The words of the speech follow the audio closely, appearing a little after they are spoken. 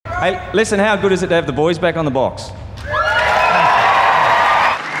Hey, listen, how good is it to have the boys back on the box?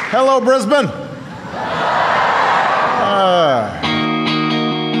 Hello, Brisbane.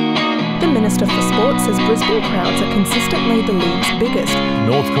 The Minister for Sport says Brisbane crowds are consistently the league's biggest.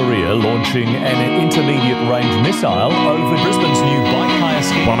 North Korea launching an intermediate-range missile over Brisbane's new bike hire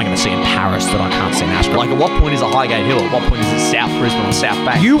scheme. What am I going to see in Paris that I can't see in Ashburn? Like, at what point is it Highgate Hill? At what point is it South Brisbane or South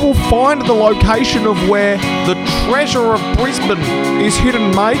Bank? You will find the location of where the treasure of Brisbane is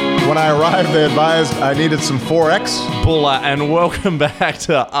hidden, mate. When I arrived, they advised I needed some 4X. Buller, and welcome back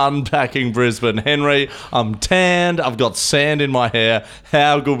to Unpacking Brisbane. Henry, I'm tanned, I've got sand in my hair.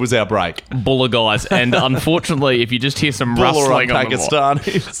 How good was our break? Buller, guys, and unfortunately, if you just hear some Buller rustling on the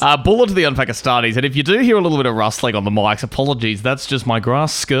Pakistanis. Buller to the Unpakistanis, and if you do hear a little bit of rustling on the mics, apologies, that's just my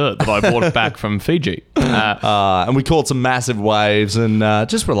grass skirt that I bought back from Fiji. And we caught some massive waves and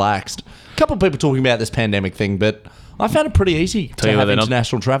just relaxed. A couple of people talking about this pandemic thing, but I found it pretty easy to have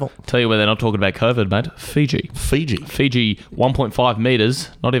international travel. Tell you where they're not talking about COVID, mate. Fiji, 1.5 metres,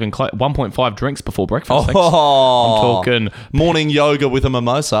 not even 1.5 drinks before breakfast. Thanks. I'm talking morning yoga with a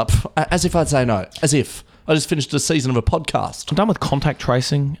mimosa. As if I'd say no. As if I just finished a season of a podcast. I'm done with contact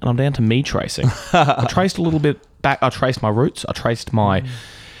tracing, and I'm down to me tracing. I traced a little bit back. I traced my roots. I traced my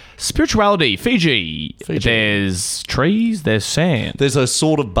spirituality. Fiji. There's trees. There's sand. There's those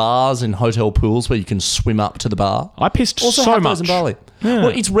sort of bars in hotel pools where you can swim up to the bar. I pissed also so have much. those in Bali. Yeah. Well,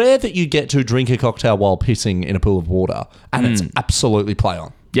 it's rare that you get to drink a cocktail while pissing in a pool of water, and it's absolutely play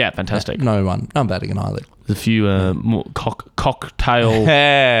on. Yeah, fantastic. No one batting an eyelid. There's a few more cocktail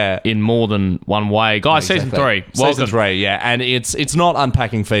in more than one way. Guys, Exactly. Season 3. Season Welcome. 3, yeah. And it's not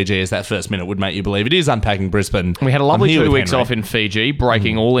Unpacking Fiji, as that first minute would make you believe. It is Unpacking Brisbane. We had a lovely I'm here 2 with weeks Henry. off in Fiji,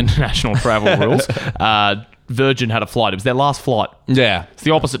 breaking all international travel rules. Virgin had a flight. It was their last flight. Yeah. It's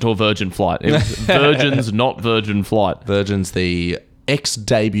the opposite to a Virgin flight. It was Virgin's not Virgin flight. Virgin's the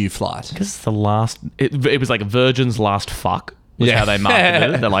ex-debut flight. Because it's the last... It was like Virgin's last fuck. Was how they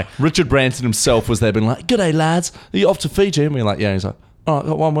marketed it. They're like... Richard Branson himself was there being like, "G'day, lads. Are you off to Fiji?" And we're like, yeah. He's like, "Oh, I've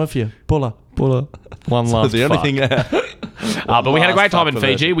got one word for you. Buller." One So last the only fuck. thing... But we had a great time in fuck for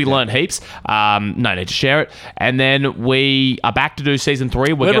Fiji. Virgin. We learned heaps. No need to share it. And then we are back to do Season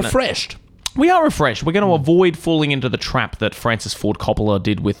 3. We're refreshed. We are refreshed. We're going to avoid falling into the trap that Francis Ford Coppola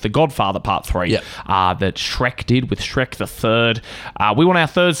did with The Godfather Part 3, Yep. that Shrek did with Shrek the Third. We want our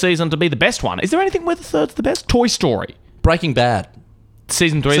third season to be the best one. Is there anything where the third's the best? Toy Story. Breaking Bad.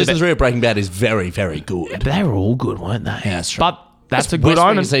 Season 3. Season 3 of Breaking Bad is very, very good. They were all good, weren't they? Yeah, that's true. But that's a good West Wing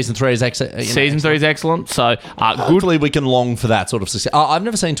omen. in Season 3 is excellent. Season 3 is excellent. So, good. Hopefully we can long for that sort of success. I've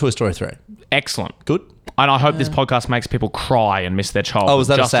never seen Toy Story 3. Excellent. Good? And I hope this podcast makes people cry and miss their childhood Oh, is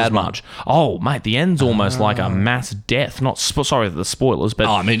that a just sad as much. Oh, mate, the end's almost like a mass death. Not sorry for the spoilers, but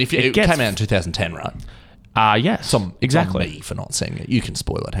I mean, if it gets, came out in 2010, right? Yes, exactly. It's on me for not seeing it. You can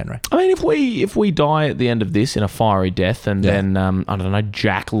spoil it, Henry. I mean, if we die at the end of this in a fiery death, and then I don't know,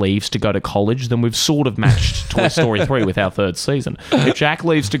 Jack leaves to go to college, then we've sort of matched Toy Story 3 with our third season. If Jack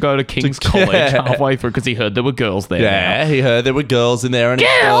leaves to go to King's College halfway through because he heard there were girls there, Yeah, now. he heard there were girls in there. And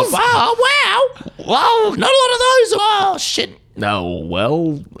Girls? Oh, wow. Wow, not a lot of those. Oh, shit. No,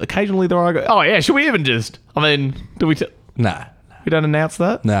 well, occasionally there are. Oh yeah, should we even just? I mean, do we? No. We don't announce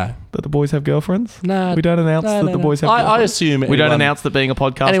that? No. That the boys have girlfriends? No. We don't announce that the boys have girlfriends? I assume We don't anyone- announce that being a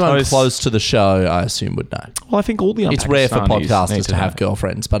podcast Anyone host. close to the show, I assume, would know. Well, I think all the It's rare for Unpakistanis need podcasters to have know.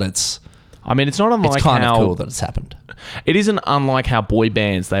 girlfriends, but it's I mean, it's not unlike it's kind how... of cool that it's happened. It isn't unlike how boy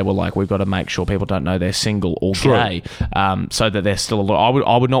bands, they were like, we've got to make sure people don't know they're single or True. gay, so that they're still... I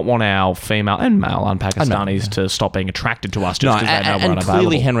would not want our female and male Unpakistanis to stop being attracted to us just because they know we're and unavailable.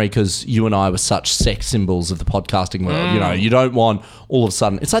 clearly, Henry, because you and I were such sex symbols of the podcasting world, you know, you don't want all of a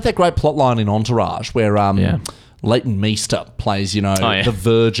sudden... It's like that great plot line in Entourage where... Leighton Meester plays, you know, the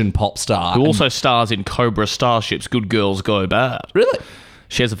virgin pop star. Who also stars in Cobra Starships, Good Girls Go Bad. Really?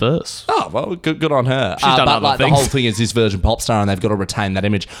 She has a verse. Oh, well, good on her. She's done but other like things. the whole thing is this virgin pop star and they've got to retain that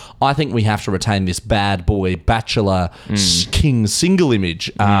image. I think we have to retain this bad boy, bachelor, king single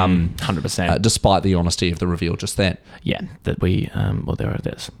image, 100%. despite the honesty of the reveal just then. Yeah, that we... well,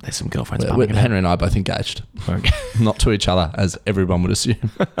 there's some girlfriends bumming about. Henry and I are both engaged. Okay. Not to each other, as everyone would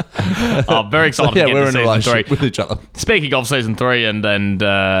assume. I'm very excited yeah, to get we're to in a season relationship 3. with each other. Speaking of season 3 and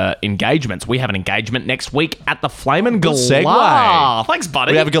engagements, we have an engagement next week at the Flame and Good Glow. segue. Thanks, bud.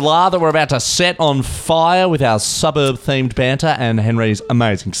 funny. We have a galah that we're about to set on fire with our suburb-themed banter and Henry's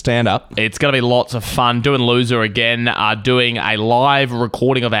amazing stand-up. It's going to be lots of fun. Doing Loser again, doing a live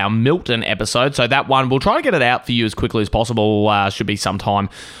recording of our Milton episode. So that one, we'll try to get it out for you as quickly as possible. Should be sometime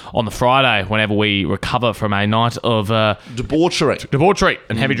on the Friday whenever we recover from a night of debauchery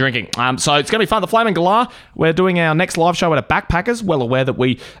and heavy drinking. So it's going to be fun. The Flaming Galah, we're doing our next live show at a Backpackers. Well aware that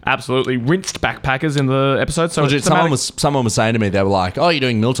we absolutely rinsed Backpackers in the episode. So someone was saying to me, they were like, "Oh, you're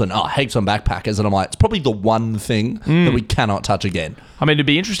doing Milton? Oh, heaps on Backpackers," and I'm like, "It's probably the one thing that we cannot touch again." I mean, it'd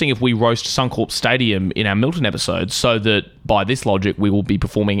be interesting if we roast Suncorp Stadium in our Milton episode, so that by this logic, we will be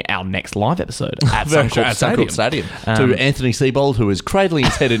performing our next live episode at Suncorp Stadium. To Anthony Seibold, who is cradling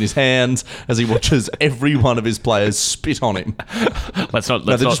his head in his hands as he watches every one of his players spit on him. Let's not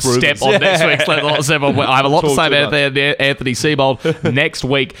step on next week's. I have a lot to say about Anthony Seibold next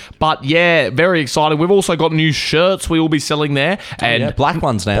week. But yeah, very exciting. We've also got new shirts we will be selling there. And black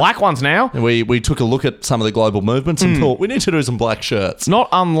ones now. We took a look at some of the global movements and thought we need to do some black shirts. Not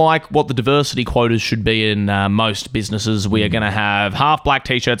unlike what the diversity quotas should be in most businesses, we are going to have half black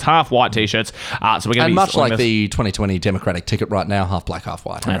t-shirts, half white t-shirts. So we're going to be much like the 2020 Democratic ticket right now, half black, half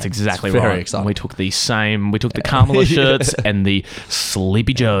white. That's exactly right. Very exciting. We took the Kamala shirts and the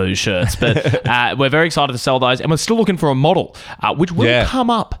Sleepy Joe shirts, but we're very excited to sell those, and we're still looking for a model, which will come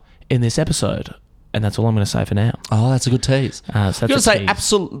up in this episode. And that's all I'm going to say for now. Oh, that's a good tease. So You've got to say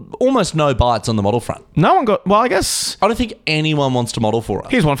almost no bites on the model front. No one got... Well, I guess... I don't think anyone wants to model for us.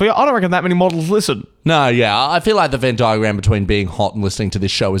 Here's one for you. I don't reckon that many models listen. No, yeah. I feel like the Venn diagram between being hot and listening to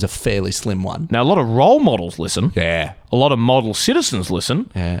this show is a fairly slim one. Now, a lot of role models listen. Yeah. A lot of model citizens listen.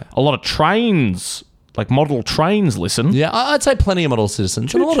 Yeah. A lot of trains... Like model trains listen. Yeah, I'd say plenty of model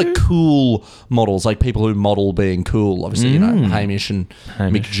citizens. And a lot of cool models, like people who model being cool. Obviously, Hamish and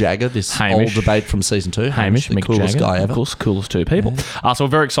Mick Jagger, this old debate from season 2. Hamish, the coolest guy ever. Of course, coolest two people. Yeah. So we're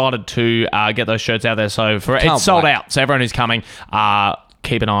very excited to get those shirts out there. So it's sold out. So everyone who's coming,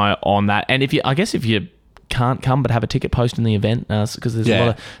 keep an eye on that. And if you can't come but have a ticket post in the event because there's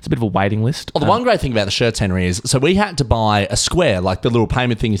it's a bit of a waiting list. Well, the one great thing about the shirts, Henry, is so we had to buy a square, like the little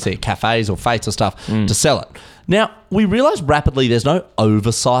payment thing you see at cafes or Fates or stuff, to sell it. Now, we realised rapidly there's no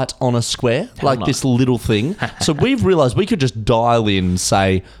oversight on a square, this little thing. So we've realised we could just dial in,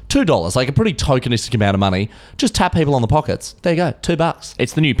 say, $2, like a pretty tokenistic amount of money, just tap people on the pockets. There you go, $2.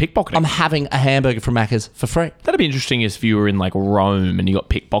 It's the new pickpocketing. I'm having a hamburger from Macca's for free. That'd be interesting if you were in like Rome and you got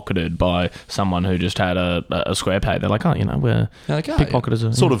pickpocketed by someone who just had a square pay. They're like, we're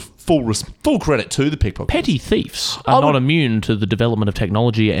pickpocketers. Sort of full credit to the pickpocketers. Petty thieves are not immune to the development of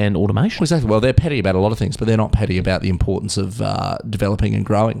technology and automation. Exactly. Well, they're petty about a lot of things, but they're not petty about the importance of developing and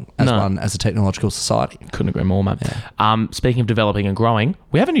growing as a technological society. Couldn't agree more, mate. Yeah. Speaking of developing and growing,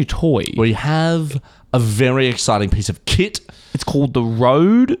 we have a new toy. We have a very exciting piece of kit. It's called the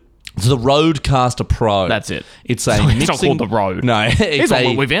Rode. It's the Rodecaster Pro. That's it. It's it's not called the Rode. No, it's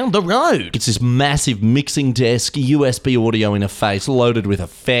what we found. The Rode. It's this massive mixing desk, USB audio interface, loaded with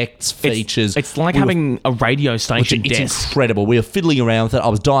effects, features. It's like having a radio station desk. It's incredible. We were fiddling around with it. I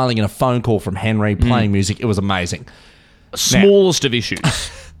was dialing in a phone call from Henry, playing music. It was amazing. Smallest of issues.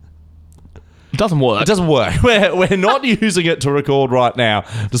 It doesn't work. It doesn't work. We're not using it to record right now,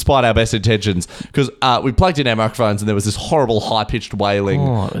 despite our best intentions, because we plugged in our microphones and there was this horrible high-pitched wailing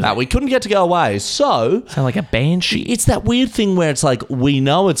that we couldn't get to go away. So... Sound like a banshee. It's that weird thing where it's like, we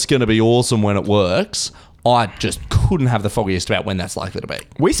know it's going to be awesome when it works. I just couldn't have the foggiest about when that's likely to be.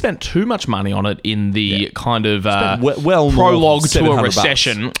 We spent too much money on it in the kind of prologue to a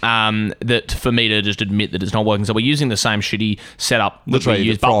recession that for me to just admit that it's not working. So we're using the same shitty setup that we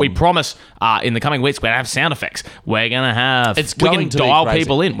use, but we promise in the coming weeks we're going to have sound effects. We're going to have... we can dial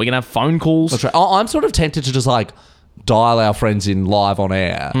people in. We're going to have phone calls. That's right. I'm sort of tempted to just dial our friends in live on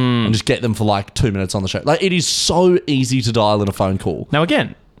air and just get them for 2 minutes on the show. It is so easy to dial in a phone call. Now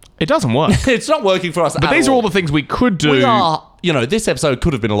again... It doesn't work. It's not working for us But these are all the things we could do. We are... this episode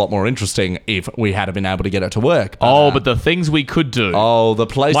could have been a lot more interesting if we had been able to get it to work. But the things we could do. The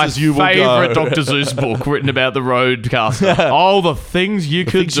places you will go. My favourite Dr. Seuss book written about the Rodecaster. The things you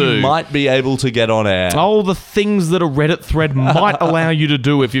could do. You might be able to get on air. The things that a Reddit thread might allow you to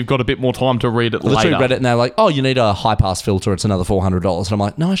do if you've got a bit more time to read it later. Literally Reddit and they're like, you need a high-pass filter, it's another $400. And I'm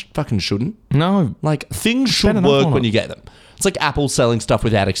like, no, I fucking shouldn't. No. Things should work when you get them. It's like Apple selling stuff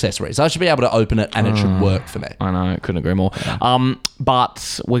without accessories. I should be able to open it and it should work for me. I know, couldn't agree more. Yeah.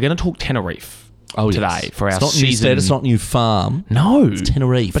 But we're going to talk Tenerife today for our season. Newstead, it's not New Farm. No. It's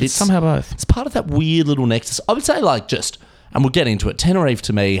Tenerife. But it's somehow both. It's part of that weird little nexus. I would say and we'll get into it, Tenerife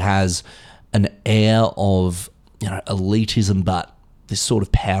to me has an air of, elitism, but this sort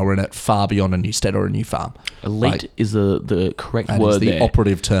of power in it far beyond a Newstead or a New Farm. Elite is the correct word the there.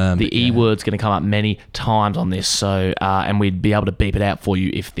 operative term. The E word's going to come up many times on this, so and we'd be able to beep it out for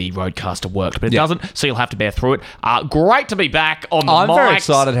you if the Roadcaster worked, but it doesn't, so you'll have to bear through it. Great to be back on the I'm mics. very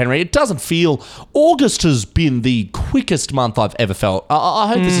excited, Henry. It doesn't feel... August has been the quickest month I've ever felt. I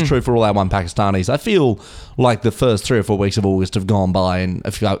hope this is true for all our One Pakistanis. I feel like the first 3 or 4 weeks of August have gone by in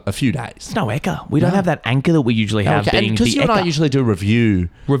a few days. No Eka. We don't have that anchor that we usually have being because the you and I Eka. usually do review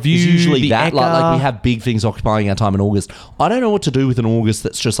the usually that. Eka. Like we have big things occupying our time in August. I don't know what to do with an August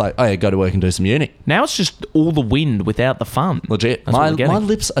that's just like, oh yeah, go to work and do some uni. Now it's just all the wind without the fun. Legit. That's what we're getting. My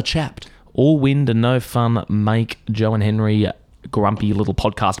lips are chapped. All wind and no fun make Joe and Henry grumpy little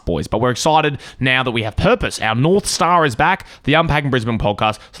podcast boys. But we're excited now that we have purpose. Our North Star is back, the Unpacking Brisbane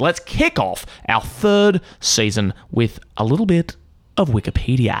podcast. So let's kick off our 3rd season with a little bit of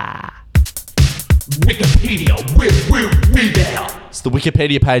Wikipedia. Wikipedia, we there. It's the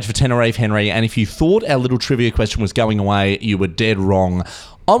Wikipedia page for Tenerife, Henry, and if you thought our little trivia question was going away, you were dead wrong.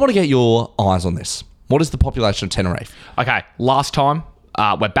 I want to get your eyes on this. What is the population of Tenerife? Okay, last time.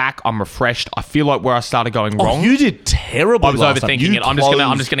 We're back. I'm refreshed. I feel like where I started going wrong. Oh, you did terrible. I was overthinking it. I'm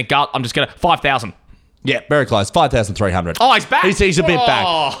just gonna 5,000. Yeah, very close. 5,300. Oh, he's back. He's a bit back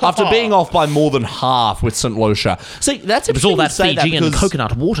after being off by more than half with St. Lucia. See, that's it was all that Fiji and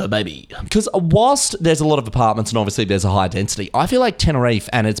coconut water, baby. Because whilst there's a lot of apartments and obviously there's a high density, I feel like Tenerife,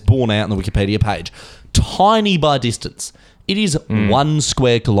 and it's borne out on the Wikipedia page, tiny by distance. It is 1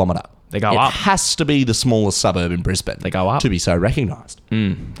 square kilometre. They go up. It has to be the smallest suburb in Brisbane. They go up to be so recognised.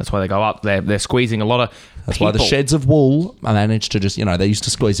 That's why they go up. They're squeezing a lot of. That's why the sheds of wool managed to just, they used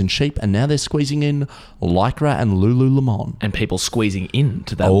to squeeze in sheep, and now they're squeezing in Lycra and Lululemon. And people squeezing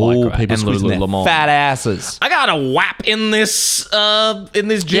into that Lycra people and squeezing Lululemon. Their fat asses. I got a WAP in this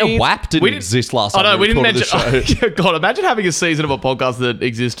jeans. Yeah, WAP didn't exist last time. I know, we didn't mention. The show. God, imagine having a season of a podcast that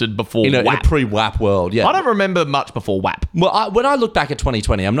existed before in a WAP. pre-WAP world, yeah. I don't remember much before WAP. Well, when I look back at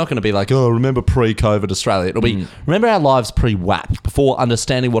 2020, I'm not going to be like, oh, remember pre-COVID Australia. It'll be, remember our lives pre-WAP, before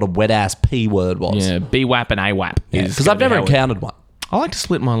understanding what a wet-ass P word was. Yeah, BWAP and AWAP. Yeah, because I've never encountered one. I like to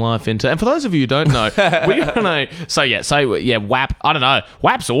split my life into, and for those of you who don't know, WAP. I don't know.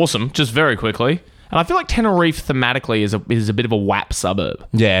 WAP's awesome. Just very quickly, and I feel like Tenerife thematically is a bit of a WAP suburb.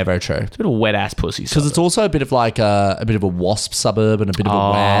 Yeah, very true. It's a bit of a wet ass pussy. Because it's also a bit of like a bit of a WASP suburb and a bit of a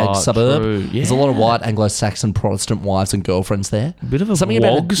WAG suburb. True. Yeah. There's a lot of white Anglo-Saxon Protestant wives and girlfriends there. A bit of a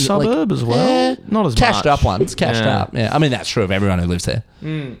WOG suburb as well. Yeah, not as cashed much. up ones. Cashed up. Yeah, I mean that's true of everyone who lives there.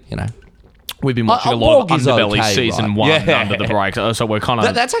 We've been watching a lot of Underbelly okay, season right? 1 under the break, so we're kind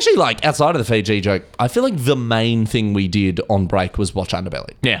of... That's actually like, outside of the Fiji joke, I feel like the main thing we did on break was watch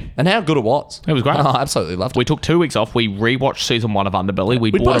Underbelly. Yeah. And how good it was. It was great. Oh, I absolutely loved it. We took 2 weeks off. We rewatched season 1 of Underbelly. We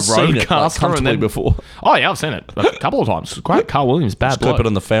bought a Roadcaster and then... before. Oh, yeah, I've seen it a couple of times. It's great. Carl Williams, bad bloke. Keep it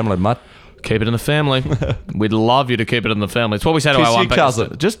in the family, mate. Keep it in the family. We'd love you to keep it in the family. It's what we say to Kiss our your one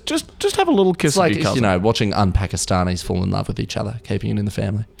cousin. Just have a little kiss It's like, of your cousin. watching un-Pakistanis fall in love with each other, keeping it in the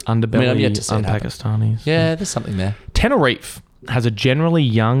family. Underbelly, I'm yet to see it happen. un-Pakistanis. Yeah, there's something there. Tenerife has a generally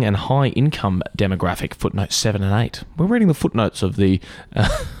young and high income demographic, footnotes 7 and 8. We're reading the footnotes of the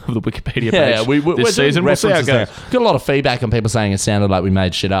Wikipedia page this season. We'll see how it goes. Got a lot of feedback on people saying it sounded like we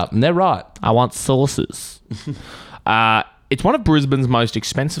made shit up, and they're right. I want sources. It's one of Brisbane's most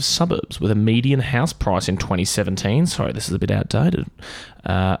expensive suburbs, with a median house price in 2017, sorry, this is a bit outdated,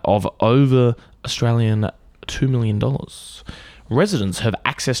 of over Australian $2 million. Residents have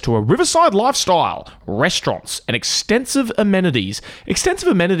access to a riverside lifestyle, restaurants, and extensive amenities. Extensive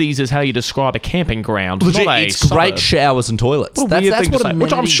amenities is how you describe a camping ground, Legit, not a it's suburb. great showers and toilets. What a weird thing to say,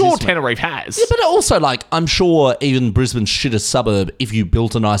 which I'm amenities sure is, mate. Tenerife has. Yeah, but also, like, I'm sure even Brisbane's shittest suburb, if you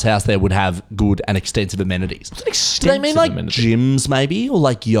built a nice house there, would have good and extensive amenities. What's an Do extensive they mean like amenity? gyms, maybe, or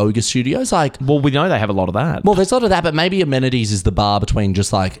like yoga studios? Like, Well, we know they have a lot of that. well, there's a lot of that, but maybe amenities is the bar between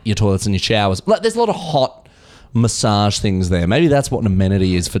just like your toilets and your showers. Like, there's a lot of hot massage things there. Maybe that's what an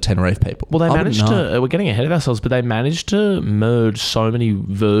amenity is for Tenerife people. Well, they I managed wouldn't know. to... We're getting ahead of ourselves, but they managed to merge so many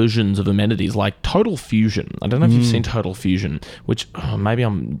versions of amenities, like Total Fusion. I don't know if you've seen Total Fusion, which maybe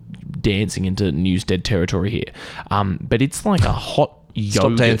I'm dancing into Newstead territory here. But it's like a hot yoga...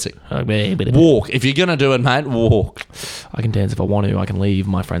 Stop dancing. Walk. Walk. If you're going to do it, mate, walk. I can dance if I want to. I can leave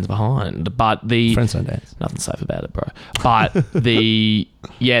my friends behind. But the... Friends don't dance. Nothing safe about it, bro. But the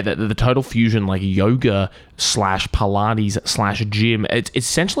Total Fusion, like yoga / Pilates / gym, it's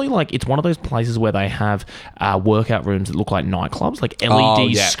essentially like, it's one of those places where they have workout rooms that look like nightclubs, like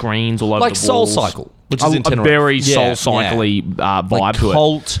LED screens all over like the walls. Soul Cycle, which is in a Tenerife. very Yeah, Soul Cycle-y vibe like to it.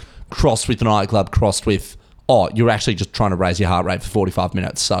 cult crossed with nightclub, crossed with oh, you're actually just trying to raise your heart rate for 45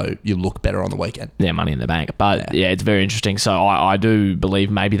 minutes so you look better on the weekend. Yeah, money in the bank. But yeah, it's very interesting. So I do believe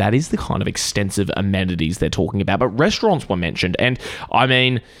maybe that is the kind of extensive amenities they're talking about. But restaurants were mentioned. And I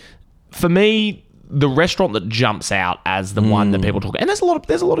mean, for me, the restaurant that jumps out as the one that people talk, and there's a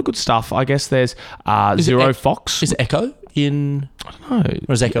lot of good stuff. I guess there's Zero Fox. Is Echo in? I don't know.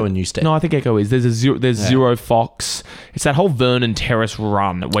 Or is Echo in Newstead? No, I think Echo is. There's Zero Fox. It's that whole Vernon Terrace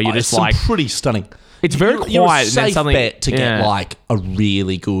run where you're just like pretty stunning. It's very quiet. You're a and then safe something, bet to get like a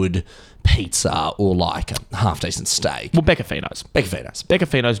really good pizza or like a half decent steak. Well, Beccafino's.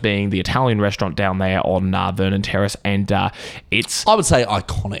 Beccafino's being the Italian restaurant down there on Vernon Terrace, and it's, I would say,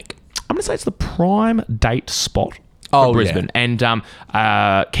 iconic. I'm going to say it's the prime date spot for Brisbane. Yeah. And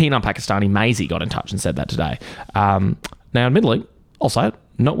keen on Pakistani Maisie got in touch and said that today. Now, admittedly, I'll say it,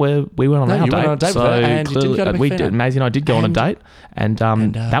 not where we went on our date. Went on a date with her, and you did go to Beccafino. Maisie and I did go on a date, and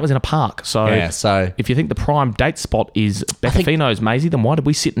that was in a park. So, if you think the prime date spot is Beccafino's, Maisie, then why did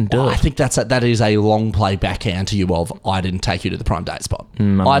we sit in dirt? I think that is a long play backhand to you of, I didn't take you to the prime date spot.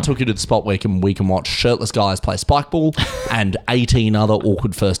 I took you to the spot where we can watch shirtless guys play spikeball and 18 other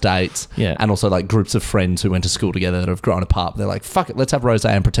awkward first dates. Yeah. And also like groups of friends who went to school together that have grown apart. They're like, fuck it, let's have rosé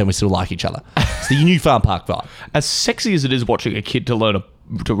and pretend we still like each other. It's the new farm park vibe. As sexy as it is watching a kid to learn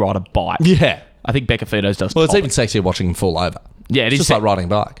to ride a bike. Yeah. I think Beccafino's does. Well, it's even sexier watching him fall over. Yeah, it's just like riding a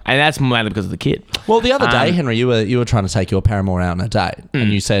bike. And that's mainly because of the kid. Well, the other day, Henry, you were trying to take your paramour out on a date,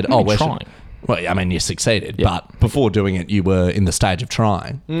 and you said, we're trying. Well, I mean, you succeeded, but before doing it, you were in the stage of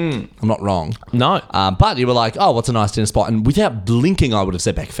trying. I'm not wrong. No. But you were like, oh, what's a nice dinner spot? And without blinking, I would have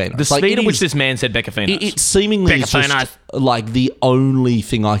said Beccafino. The speed at which this man said Beccafino's. It seemingly is just like the only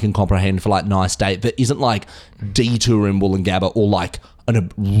thing I can comprehend for like nice date that isn't like Detour in Woolloongabba or like a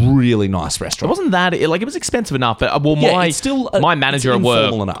really nice restaurant. It wasn't that, it was expensive enough, but it's still my manager at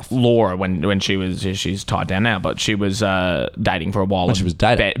work, enough. Laura, when she's tied down now, but she was dating for a while. When she was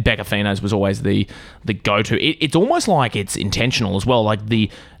dating, Beccafino's was always the go-to. It's almost like it's intentional as well. Like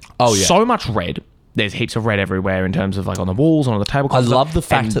so much red. There's heaps of red everywhere in terms of like on the walls, on the tablecloth. I love the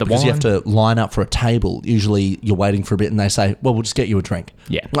fact that because you have to line up for a table, usually you're waiting for a bit and they say, well, we'll just get you a drink.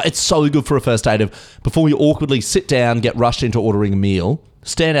 Yeah. Like, it's so good for a first date of before you awkwardly sit down, get rushed into ordering a meal,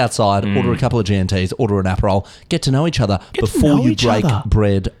 stand outside, order a couple of GNTs, order an Aperol, get to know each other before you break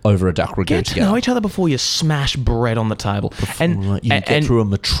bread over a duck ragu together. Get to know each other before you smash bread on the table. And you get through a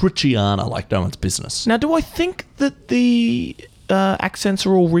matriciana like no one's business. Now, do I think that the accents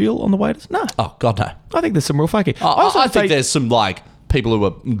are all real on the waiters? No. Oh, God, no. I think there's some real faking. I think there's some, like, people who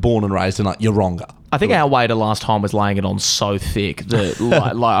were born and raised in, like, Yeronga. I think our waiter last time was laying it on so thick that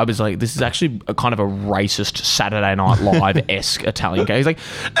like I was like, this is actually a kind of a racist Saturday Night Live-esque Italian guy. He's like,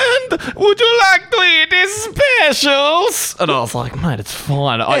 and would you like to eat these specials? And I was like, mate, it's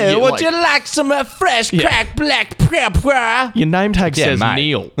fine. Would you like some fresh cracked black pepper? Your name tag says mate.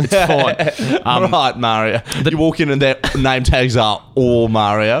 Neil. It's fine. Right, Mario. You walk in and their name tags are all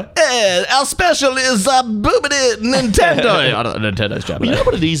Mario. Our special is Boobity Nintendo. I don't know, Nintendo's Japanese. Well, you know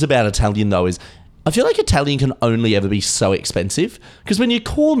what it is about Italian, though, is I feel like Italian can only ever be so expensive because when your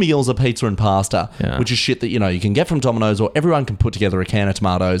core meals are pizza and pasta, which is shit that, you can get from Domino's or everyone can put together a can of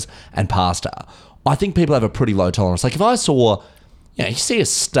tomatoes and pasta, I think people have a pretty low tolerance. Like if I saw, you see a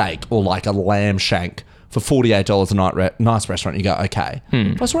steak or like a lamb shank for $48 a night, nice restaurant, you go, okay.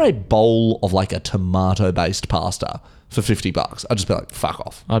 If I saw a bowl of like a tomato-based pasta for $50, I'd just be like, fuck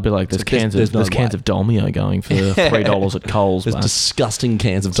off. I'd be like, there's cans of Dolmio going for $3 at Coles. There's disgusting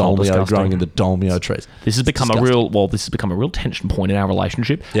cans of Dolmio growing in the Dolmio trees. This has become a real tension point in our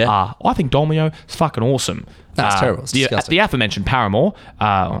relationship. Yeah. I think Dolmio is fucking awesome. That's terrible. It's disgusting. The aforementioned Paramore,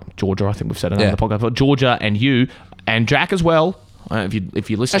 Georgia, I think we've said it on the podcast, but Georgia and you and Jack as well. If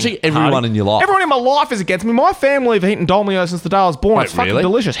you listen, actually, everyone in your life, everyone in my life is against me. My family have eaten Dolmio since the day I was born. Wait, it's fucking really?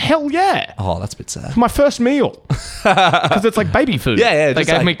 delicious. Hell yeah! Oh, that's a bit sad. It's my first meal because it's like baby food. Yeah. They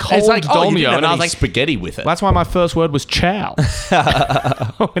gave me cold Dolmio, and I was like spaghetti with it. That's why my first word was chow.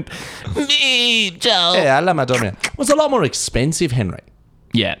 Yeah, I love my Dolmio. It was a lot more expensive, Henry.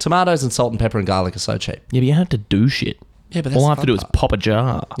 Yeah, tomatoes and salt and pepper and garlic are so cheap. Yeah, but you have to do shit. Yeah, but that's all I have to do is pop a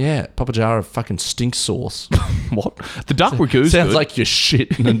jar. Yeah, pop a jar of fucking stink sauce. What? The duck ragu sounds good. like you're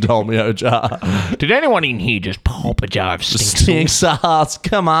shit in a Dolmio jar. Did anyone in here just pop a jar of stink sauce?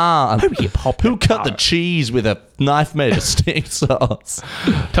 Come on. Who cut the cheese with a knife made of stink sauce?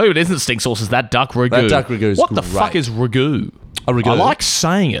 Tell you what isn't stink sauce is that duck ragu. That duck ragu is What the fuck is ragu? A ragu. I like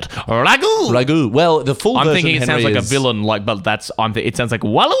saying it. Ragu. Ragu. Well, the full version, I'm thinking it sounds like is... a villain, but it sounds like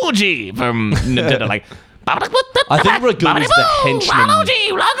Waluigi from Nintendo, like... I think Ragu is the henchman.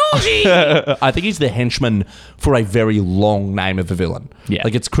 I think he's the henchman for a very long name of a villain. Yeah.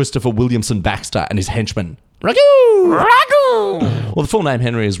 Like it's Christopher Williamson Baxter and his henchmen Ragu! Well, the full name,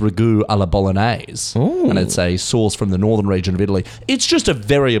 Henry, is ragu alla bolognese. Ooh. And it's a sauce from the northern region of Italy. It's just a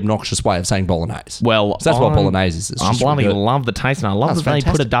very obnoxious way of saying bolognese. Well, that's what bolognese is. It's I just bloody really good. love the taste, and I love That's that they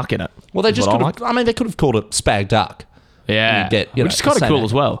put a fantastic. duck in it. Well, they is just what could I have, like. I mean, they could have called it spag duck. Yeah. You get, Which is kind of the cool same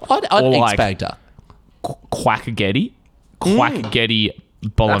as name. well. I'd Or eat like spag duck. Quackagetti. Quackagetti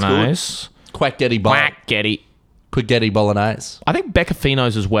bolognese. Quacketti bol. Quackagetti. Quacketti bolognese. I think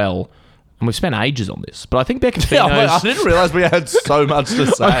Beccafino's as well. And we've spent ages on this, but I think Beccafino's... Yeah, I didn't realise we had so much to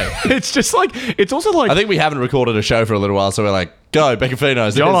say. It's just like... It's also like... I think we haven't recorded a show for a little while, so we're like, go,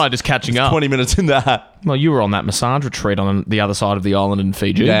 Beccafino's. John and I are just catching up. 20 minutes in that. Well, you were on that massage retreat on the other side of the island in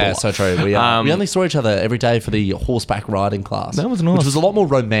Fiji. Yeah, boy. so true. We only saw each other every day for the horseback riding class. That was nice. Which was a lot more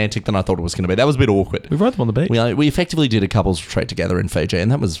romantic than I thought it was going to be. That was a bit awkward. We rode them on the beach. We effectively did a couples retreat together in Fiji,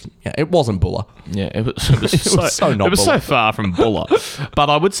 and that was... Yeah, it wasn't Bulla. Yeah, it was so not It was Bulla. so far from Bulla. But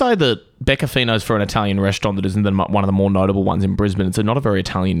I would say that Beccafino's, for an Italian restaurant that isn't one of the more notable ones in Brisbane, it's not a very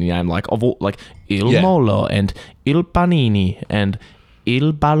Italian name. Like Il Molo and Il Panini and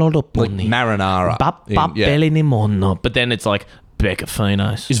Il Balodoponi. Marinara. Bellinimono. But then it's like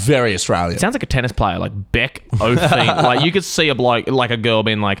Beccafino's. It's very Australian. Sounds like a tennis player, like Beck O'Fino. Like you could see a bloke, like a girl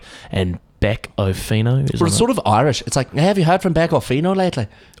being like, and Beck O'Fino. But it's sort of Irish. It's like, have you heard from Beck or Fino lately?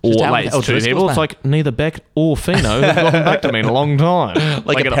 Or Just down like with it's two O'Driscoll's people. It's name. like neither Beck or Fino have gotten back to me in a long time.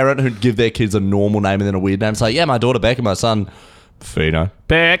 like a parent who'd give their kids a normal name and then a weird name. It's like, yeah, my daughter Beck and my son Fino.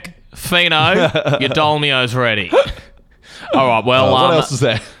 Beck, Fino, your Dolmio's ready. All right, well, what else is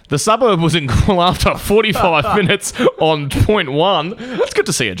there? The suburb was in cool after 45 minutes on point one. It's good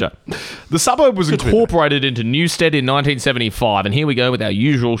to see you, Joe. The suburb was incorporated into Newstead in 1975, and here we go with our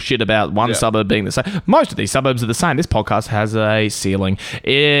usual shit about one suburb being the same. Most of these suburbs are the same. This podcast has a ceiling,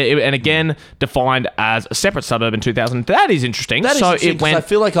 and again defined as a separate suburb in 2000. That is interesting. That is so interesting, it went 'cause I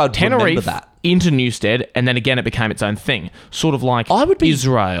feel like I'd remember Tenerife that. into Newstead, and then again it became its own thing, sort of like I would be-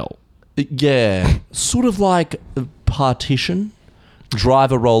 Israel. Yeah. Sort of like a partition.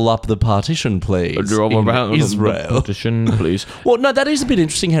 Driver roll up the partition, please. in Israel. Partition, please. Well, no, that is a bit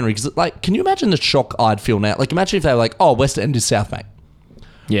interesting, Henry, because, like, can you imagine the shock I'd feel now? Like, imagine if they were like, oh, West End is South Bank.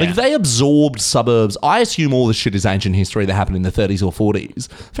 Yeah. Like, if they absorbed suburbs, I assume all this shit is ancient history that happened in the 30s or 40s.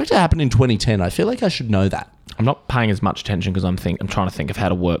 The fact it happened in 2010, I feel like I should know that. I'm not paying as much attention because I'm trying to think of how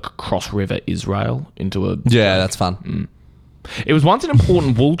to work Cross River Israel into a... Yeah, that's fun. It was once an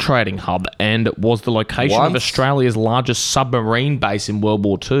important wool trading hub and was the location of Once? Australia's largest submarine base in World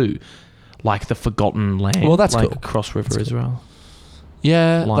War II. Like the Forgotten Land. Well, that's like cool. Cross River Israel.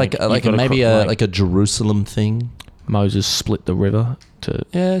 Yeah, Like, like you've maybe gotta a Jerusalem thing. Moses split the river to...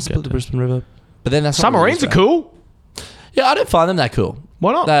 Yeah, split the Brisbane River. But then that's not really Submarines are Australia. cool. Yeah, I don't find them that cool.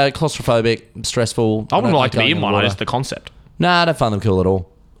 Why not? They're claustrophobic, stressful. I wouldn't don't like to be going in one. water. I just the concept. Nah, I don't find them cool at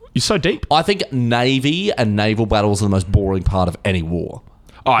all. You're so deep. I think Navy and naval battles are the most boring part of any war.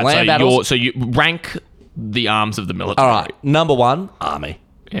 All right, Land so battles- you rank the arms of the military. All right, number one, Army.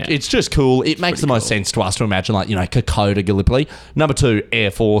 Yeah. It's just cool. It makes the most sense to us to imagine, like, Kokoda, Gallipoli. Number two, Air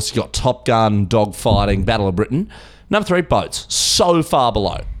Force. You got Top Gun, dogfighting, Battle of Britain. Number three, boats. So far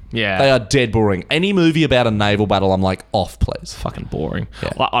below. Yeah. They are dead boring. Any movie about a naval battle, I'm like, off, please. Fucking boring.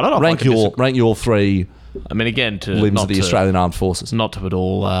 Yeah. Well, I don't know if I rank could rank your three I mean, again, to limbs not of the to, Australian Armed Forces. Not to at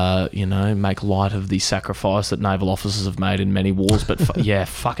all, make light of the sacrifice that naval officers have made in many wars, but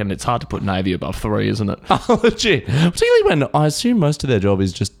fucking, it's hard to put Navy above three, isn't it? Legit. Particularly when I assume most of their job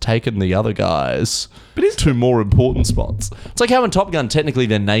is just taking the other guys to more important spots. It's like how in Top Gun, technically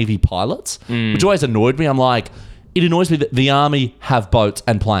they're Navy pilots, which always annoyed me. I'm like, it annoys me that the Army have boats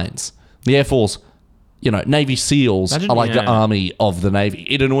and planes. The Air Force, Navy SEALs are like the Army of the Navy.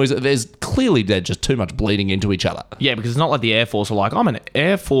 It annoys. There's clearly they're just too much bleeding into each other. Yeah, because it's not like the Air Force are like, I'm an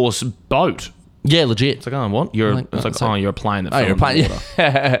Air Force boat. Yeah, legit. It's like, oh, what? You're a plane that fell you're a in plane. the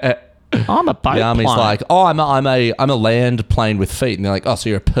water. I'm a boat The Army's plane. like, oh, I'm a land plane with feet, and they're like, oh, so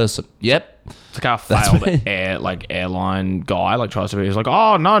you're a person. Yep. It's like a failed airline guy tries to be. He's like,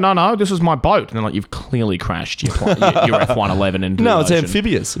 oh no, this is my boat, and then you've clearly crashed your F-111 into No, the it's ocean.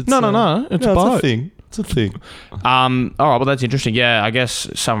 amphibious. It's, No, it's a boat. It's a thing. It's a thing. All right, well that's interesting. Yeah, I guess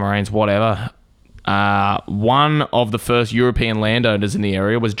submarines, whatever. One of the first European landowners in the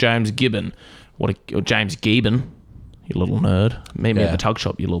area was James Gibbon. James Gibbon, you little nerd. Meet me at the tug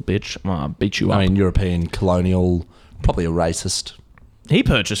shop, you little bitch. I'll beat you up. I mean, European colonial, probably a racist. He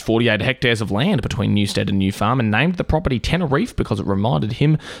purchased 48 hectares of land between Newstead and New Farm and named the property Tenerife because it reminded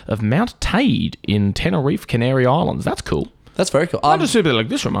him of Mount Tade in Tenerife, Canary Islands. That's cool. That's very cool. I just super like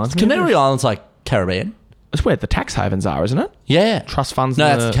this reminds me. Canary Islands like Caribbean. It's where the tax havens are, isn't it? Yeah. Trust funds. No,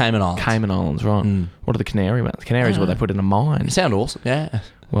 that's the Cayman Islands. Cayman Islands, right. What are the Canary ones? The Canaries where they put in a mine. Sound awesome, yeah.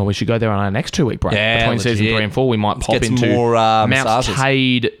 Well, we should go there on our next 2-week break. Yeah, Between season legit. 3 and 4, we might pop get some into more, Mount massages.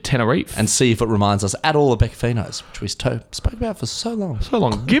 Cade, Tenerife. And see if it reminds us at all of Beccafinos, which we spoke about for so long. So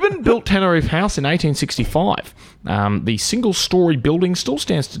long. Gibbon built Tenerife House in 1865. The single-storey building still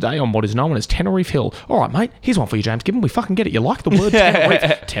stands today on what is known as Tenerife Hill. All right, mate, here's one for you, James Gibbon. We fucking get it. You like the word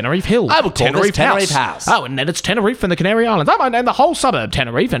Tenerife. Tenerife Hill. I would call this Tenerife House. Oh, and then it's Tenerife and the Canary Islands. I might name the whole suburb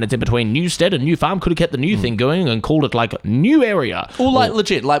Tenerife, and it's in between Newstead and New Farm. Could have kept the new thing going and called it like New Area. Or like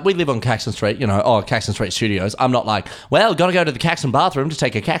legit, like we live on Caxton Street, Caxton Street Studios. I'm not like, well, gotta go to the Caxton bathroom to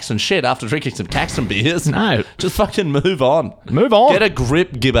take a Caxton shit after drinking some Caxton beers. No. Just fucking move on. Move on. Get a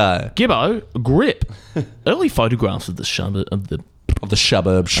grip, Gibbo. Gibbo, grip. Early photographs of the suburb Of the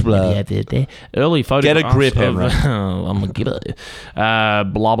suburb. Early photographs. Get a grip, Henry. I'm a Gibbo.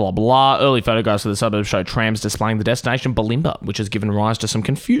 Blah, blah, blah. Early photographs of the suburb show trams displaying the destination Bulimba, which has given rise to some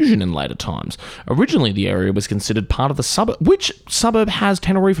confusion in later times. Originally, the area was considered part of the suburb. Which suburb has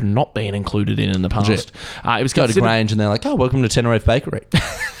Tenerife not been included in the past? Legit. It was Go to considered... Grange and they're like, oh, welcome to Tenerife Bakery.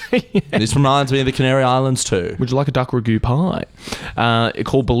 This reminds me of the Canary Islands too. Would you like a duck ragu pie?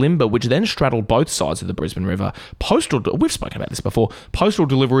 Called Bulimba, which then straddled both sides of the Brisbane River. We've spoken about this before. Postal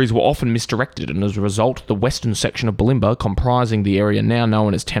deliveries were often misdirected, and as a result, the western section of Bulimba, comprising the area now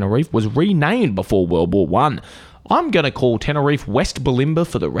known as Tenerife, was renamed before World War One. I'm going to call Tenerife West Bulimba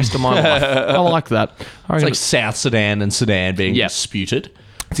for the rest of my life. I like that. It's like South Sudan and Sudan being disputed.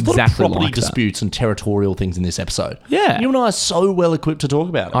 It's exactly a lot of property like disputes and territorial things in this episode. Yeah. You and I are so well equipped to talk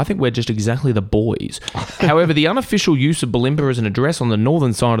about it. I think we're just exactly the boys. However, the unofficial use of Bulimba as an address on the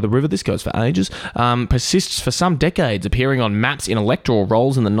northern side of the river, this goes for ages, persists for some decades, appearing on maps in electoral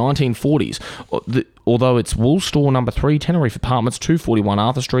rolls in the 1940s. Although its Wool Store No. 3, Tenerife Apartments, 241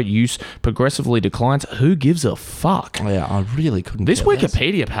 Arthur Street, use progressively declines. Who gives a fuck? Oh, yeah, I really couldn't. This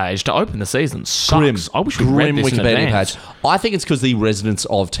Wikipedia page to open the season sucks. Grim. I wish we read this Wikipedia in advance. page. I think it's because the residents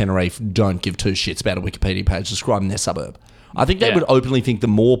of Tenerife don't give two shits about a Wikipedia page describing their suburb. I think they would openly think the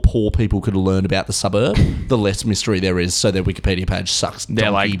more poor people could learn about the suburb, the less mystery there is. So their Wikipedia page sucks. They're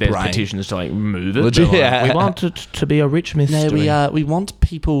like, there's brain. petitions to like move it. Legit, Like, we want it to be a rich mystery. No, we want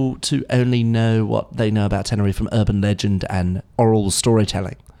people to only know what they know about Tenerife from urban legend and oral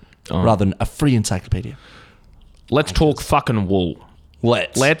storytelling, rather than a free encyclopedia. Let's talk fucking wool.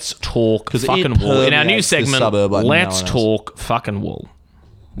 Let's talk fucking wool. In our new segment, let's talk fucking wool.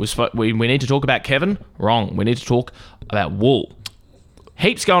 We need to talk about Kevin. Wrong. We need to talk about wool.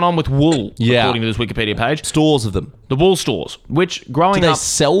 Heaps going on with wool, according to this Wikipedia page. Stores of them. The wool stores, which growing up... Do they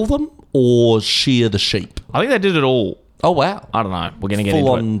sell them or shear the sheep? I think they did it all. Oh, wow. I don't know. We're going to get into it.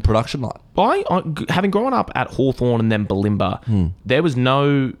 Full-on production line. Having grown up at Hawthorn and then Bulimba, there was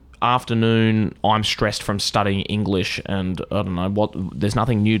no afternoon I'm stressed from studying English and I don't know what. There's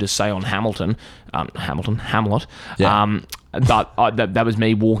nothing new to say on Hamlet. Yeah. That was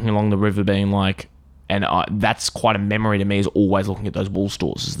me walking along the river being like, and that's quite a memory to me, is always looking at those wool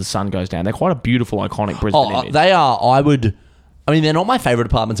stores as the sun goes down. They're quite a beautiful, iconic Brisbane image. They are. I mean, they're not my favourite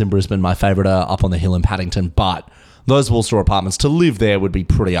apartments in Brisbane. My favourite are up on the hill in Paddington, but those wool store apartments, to live there would be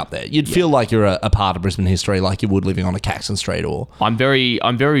pretty up there. You'd feel like you're a part of Brisbane history, like you would living on a Caxton Street or... I'm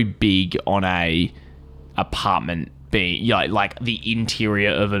very big on a apartment being, like the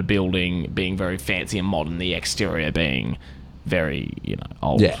interior of a building being very fancy and modern, the exterior being very,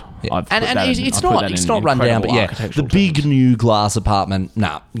 old. Yeah. It's not run down, but the big new glass apartment,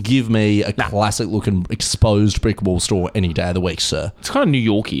 give me a classic looking exposed brick wall store any day of the week, sir. It's kind of New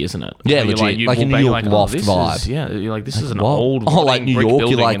Yorky, isn't it? Yeah, legit. Like a New York loft vibe. You're like, this is an old like New York,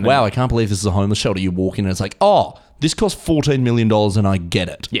 you're like, wow, I can't believe this is a homeless shelter. You walk in and it's like, oh, this costs $14 million and I get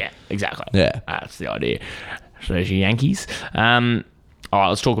it. Yeah, exactly. Yeah. That's the idea. So there's your Yankees. All right,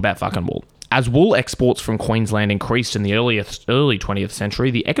 let's talk about fucking wool. As wool exports from Queensland increased in the early 20th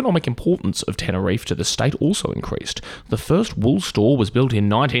century, the economic importance of Tenerife to the state also increased. The first wool store was built in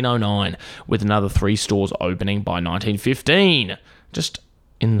 1909, with another 3 stores opening by 1915. Just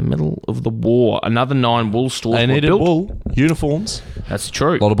in the middle of the war, another 9 wool stores were built. They needed wool. Uniforms. That's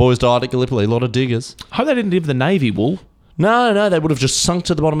true. A lot of boys died at Gallipoli, a lot of diggers. I hope they didn't give the Navy wool. No, they would have just sunk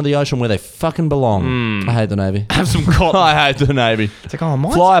to the bottom of the ocean where they fucking belong. I hate the Navy. Have some cotton. I hate the Navy. It's like,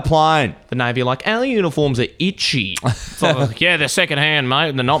 oh, fly a plane. The Navy are like, our uniforms are itchy. It's like, yeah, they're second-hand, mate,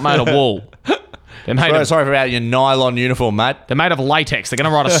 and they're not made of wool. They're made sorry about your nylon uniform, mate. They're made of latex. They're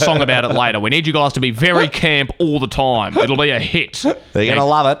going to write a song about it later. We need you guys to be very camp all the time. It'll be a hit. They're going to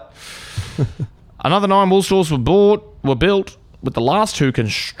love it. Another 9 wool stores were built, with the last 2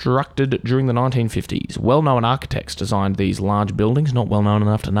 constructed during the 1950s. Well-known architects designed these large buildings, not well-known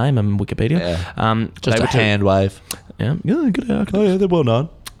enough to name them in Wikipedia. Just a hand wave. Yeah, good architects. Oh, yeah, they're well-known.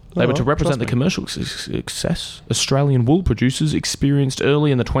 They were to represent the commercial success Australian wool producers experienced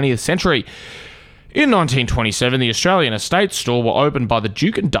early in the 20th century. In 1927, the Australian Estates store were opened by the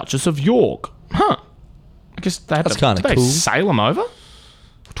Duke and Duchess of York. Huh. I guess they had That's kind of cool. sail them over?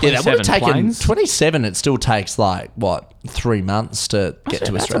 Yeah, that would have taken planes? 27. It still takes 3 months to get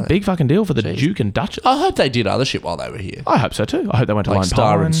to That's Australia. a big fucking deal for the Duke and Duchess. I hope they did other shit while they were here. I hope so too. I hope they went to Like Lone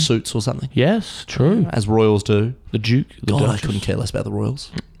star Pine. in suits or something. Yes, true. As royals do. The Duke, the God, I Duchess. couldn't care less about the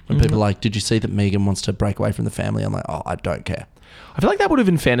royals. When people are like, did you see that Meghan wants to break away from the family? I'm like, oh, I don't care. I feel like that would have,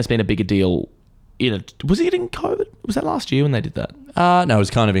 in fairness, been a bigger deal. Was it in COVID? Was that last year when they did that? No, it was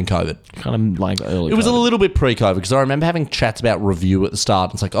kind of in COVID. Kind of like early. It was a COVID. little bit pre-COVID because I remember having chats about review at the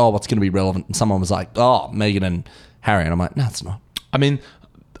start. It's like, oh, what's going to be relevant? And someone was like, oh, Meghan and Harry. And I'm like, no, it's not. I mean,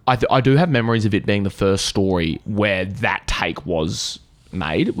 I do have memories of it being the first story where that take was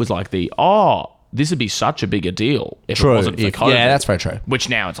made. It was like this would be such a bigger deal if it wasn't for COVID. Yeah, that's very true. Which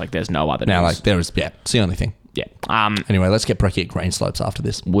now it's like there's no other Now, news. there is, it's the only thing. Yeah. Anyway, let's get brekkie at Greenslopes after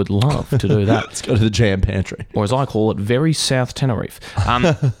this. Would love to do that. Let's go to the jam pantry. Or as I call it, very South Tenerife.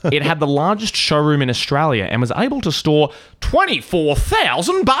 It had the largest showroom in Australia and was able to store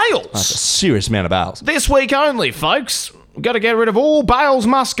 24,000 bales. That's a serious amount of bales. This week only, folks. Got to get rid of all bales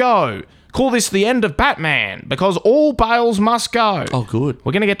must go. Call this the end of Batman because all bales must go. Oh, good.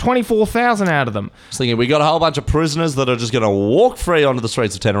 We're going to get 24,000 out of them. I was thinking, we got a whole bunch of prisoners that are just going to walk free onto the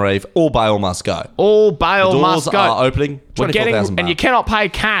streets of Tenerife. All bail must go. All bail The must doors go. are opening. We're 24,000 and you bail. cannot pay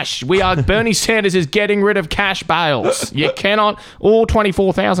cash. Bernie Sanders is getting rid of cash bails. You cannot. All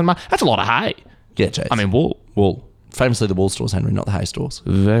 24,000. That's a lot of hay. Yeah, Chase. I mean, wool. Wool. Famously the wool stores, Henry, not the hay stores.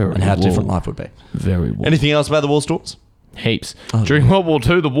 Very And how wool. different life would be. Very wool. Anything else about the wool stores? Heaps. During World War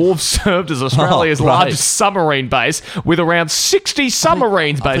II, the wharves served as Australia's great. largest submarine base, with around 60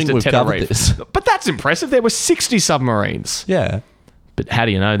 submarines I based think at we've covered Tenerife. this. But that's impressive. There were 60 submarines. Yeah. But how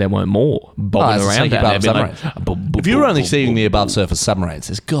do you know there weren't more bobbing it's a around sneaky down there? above being like, submarine. boom, boom, If you were boom, only boom, seeing boom, the boom. above surface submarines,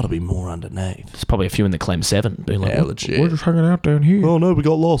 there's got to be more underneath. There's probably a few in the Clem 7 being like, Yeah, "What? legit. We're just hanging out down here. Oh no, we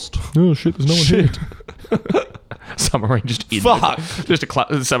got lost. Oh shit, there's no one here. Submarine just in Fuck. just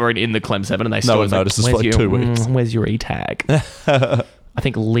a submarine in the Clem 7 and they No still one notices for "Where's like your- 2 weeks." Where's your E-tag? I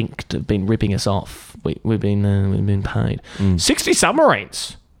think Linked have been ripping us off. We've been paid. 60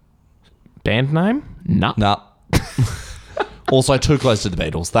 submarines. Band name? No. Nah. Also, too close to the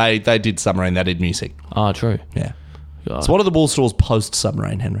Beatles. They did submarine, they did music. Oh, true. Yeah. God. So what are the wool stores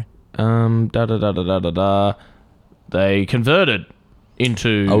post-submarine, Henry? They converted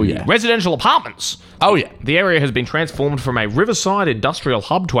into Oh, yeah. residential apartments. Oh, yeah. The area has been transformed from a riverside industrial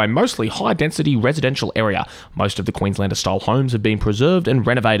hub to a mostly high-density residential area. Most of the Queenslander-style homes have been preserved and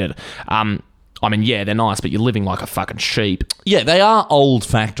renovated. I mean, yeah, they're nice, but you're living like a fucking sheep. Yeah, they are old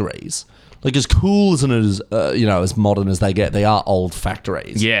factories. Like, as cool as and as modern as they get, they are old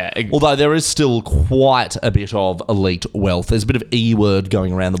factories. Yeah. Although there is still quite a bit of elite wealth. There's a bit of E-word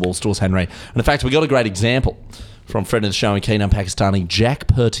going around the wool stores, Henry. And in fact, we got a great example from friend of the show and keen Pakistani, Jack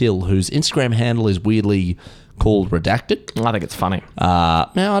Pertil, whose Instagram handle is weirdly called Redacted. I think it's funny. No,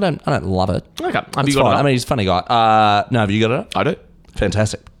 I don't love it. Okay. Have It's you got fine. it up? I mean, he's a funny guy. No, have you got it up? I do.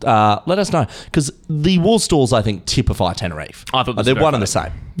 Fantastic. Let us know. Because the wool stores, I think, typify Tenerife. I thought this they're was very one and funny.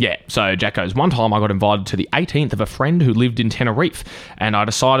 the same. Yeah, so Jack goes, one time I got invited to the 18th of a friend who lived in Tenerife, and I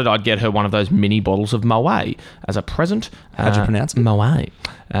decided I'd get her one of those mini bottles of Moet as a present. How'd you pronounce it? Moet.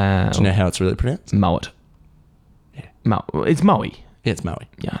 Do you know how it's really pronounced? Moet. Yeah. It's Moe. Yeah, it's Moe.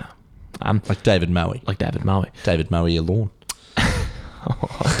 Yeah. Like David Moe. Like David Moe. David Moe your lawn.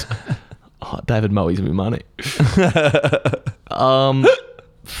 Oh, David Moe's me money.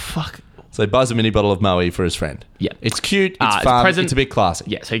 Fuck. So he buys a mini bottle of Moe for his friend. Yeah. It's cute, it's It's fun, present. it's a bit classy.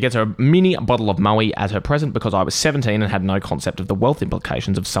 Yeah, so he gets her a mini bottle of Moe as her present because I was 17 and had no concept of the wealth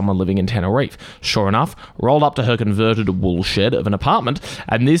implications of someone living in Tenerife. Sure enough, rolled up to her converted wool shed of an apartment,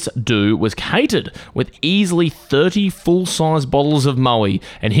 and this do was catered with easily 30 full-size bottles of Moe,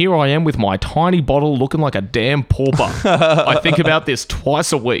 and here I am with my tiny bottle looking like a damn pauper. I think about this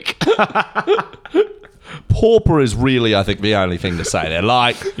twice a week. Pauper is really, I think, the only thing to say there.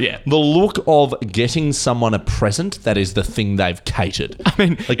 Like, Yeah. the look of getting someone a present, that is the thing they've catered. I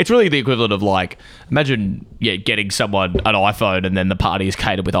mean, it's really the equivalent of like, imagine, getting someone an iPhone and then the party is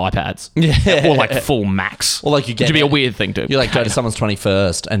catered with iPads. Yeah. Or like full Macs. Or like you get... Which would be a weird thing to You like go to someone's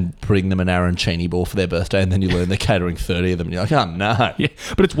 21st and bring them an arancini ball for their birthday, and then you learn they're catering 30 of them, and you're like, oh, no. Yeah,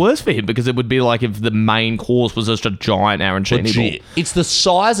 but it's worse for him because it would be like if the main course was just a giant arancini ball. Legit. It's the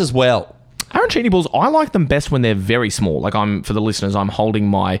size as well. Arancini balls, I like them best when they're very small. Like for the listeners, I'm holding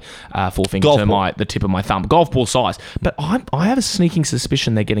my forefinger to the tip of my thumb, golf ball size. But I have a sneaking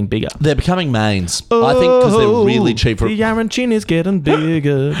suspicion they're getting bigger. They're becoming mains. I think because they're really cheap for... The Arancini's getting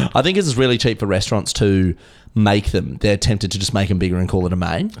bigger. I think it's really cheap for restaurants to make them. They're tempted to just make them bigger and call it a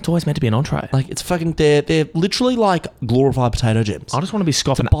main. It's always meant to be an entree. Like, it's fucking... They're literally like glorified potato gems. I just want to be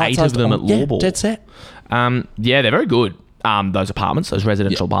scoffing 8 of them at Law Ball. Dead set. Yeah, they're very good. Those apartments, those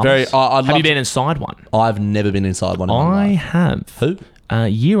residential apartments. Have you been inside one? I've never been inside one. I have. Who?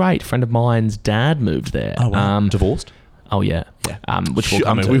 Year 8, friend of mine's dad moved there. Oh, wow. Divorced? Oh, yeah. Which we'll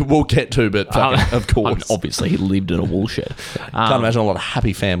come to. We will get to, but fucking, of course. Obviously, he lived in a woolshed. Can't imagine a lot of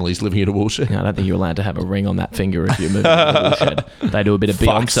happy families living in a woolshed. I don't think you're allowed to have a ring on that finger if you're moving in a woolshed. They do a bit of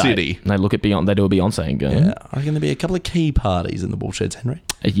Beyonce. City. They look at Beyonce. They do a Beyonce and go. Yeah, I reckon there'll be a couple of key parties in the woolsheds, Henry.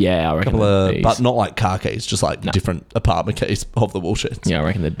 Yeah, I reckon. But not like car keys, just like different apartment keys of the woolsheds. Yeah, I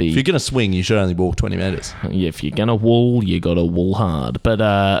reckon there'd be. If you're going to swing, you should only walk 20 metres. Yeah, if you're going to wool, you got to wool hard. But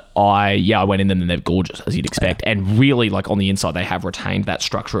I went in them and they're gorgeous, as you'd expect. And really, like on the inside, they have retained that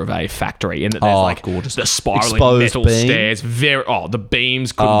structure of a factory. And that there's gorgeous. The spiraling exposed metal beam. stairs. The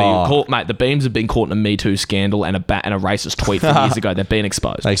beams couldn't be caught, mate. The beams have been caught in a Me Too scandal and a racist tweet from years ago. They've been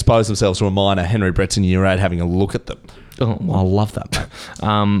exposed. They exposed themselves to a minor, Henry Brett's in year 8, having a look at them. Oh, well. I love that,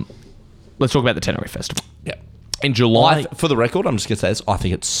 mate. Let's talk about the Tenerife Festival. Yeah. In July... For the record, I'm just going to say this. I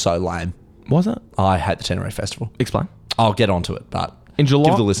think it's so lame. Was it? I hate the Tenerife Festival. Explain. I'll get onto it, but... In July,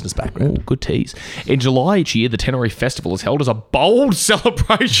 give the listeners background. Oh, good tease. In July each year, the Tenerife Festival is held as a bold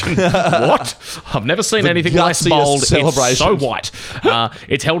celebration. What? I've never seen anything less bold. It's so white.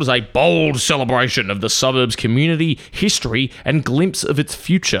 It's held as a bold celebration of the suburb's community, history, and glimpse of its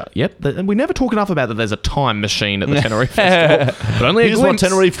future. Yep. And we never talk enough about that there's a time machine at the Tenerife Festival. But only Here's what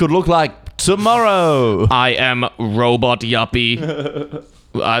Tenerife could look like tomorrow. I am Robot Yuppie.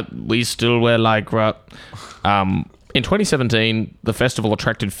 We still wear Lycra. In 2017, the festival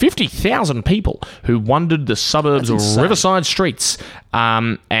attracted 50,000 people who wandered the suburbs' riverside streets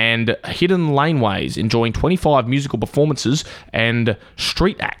and hidden laneways, enjoying 25 musical performances and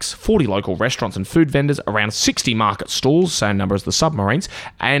street acts, 40 local restaurants and food vendors, around 60 market stalls, same number as the Submarines,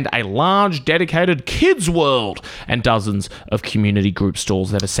 and a large dedicated kids' world, and dozens of community group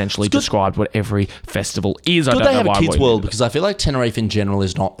stalls. They've essentially described what every festival is. I don't know they have why a kids' world, because I feel like Tenerife in general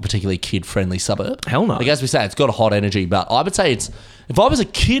is not a particularly kid-friendly suburb. Hell no. Like, as we say, it's got a hot energy, but I would say it's... If I was a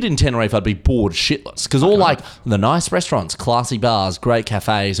kid in Tenerife, I'd be bored shitless, because all like the nice restaurants, classy bars, great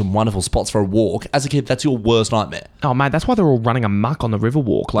cafes, and wonderful spots for a walk. As a kid, that's your worst nightmare. Oh, mate, that's why they're all running amok on the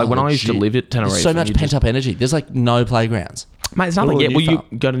Riverwalk. Like when I used to live at Tenerife. There's so much pent-up energy. There's like no playgrounds. Mate, it's nothing yet. Well, you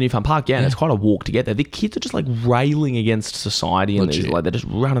go to New Farm Park, and it's quite a walk to get there. The kids are just like railing against society, and they're just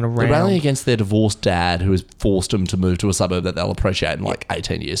running around. They're railing against their divorced dad, who has forced them to move to a suburb that they'll appreciate in like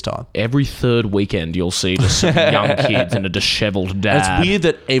 18 years' time. Every third weekend, you'll see just some young kids and a dishevelled dad. And it's weird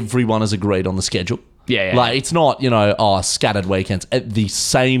that everyone has agreed on the schedule. Yeah. Like, it's not, scattered weekends. At the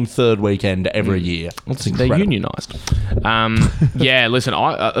same third weekend every year. They're unionised. Yeah, listen,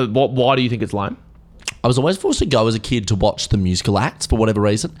 why do you think it's lame? I was always forced to go as a kid to watch the musical acts for whatever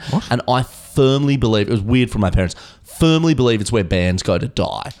reason. What? And I firmly believe, it was weird from my parents, firmly believe it's where bands go to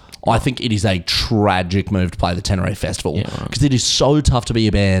die. I think it is a tragic move to play the Tenerife Festival because it is so tough to be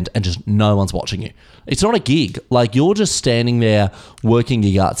a band and just no one's watching you. It's not a gig. Like, you're just standing there working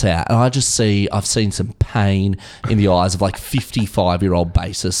your guts out. And I've seen some pain in the eyes of like 55-year-old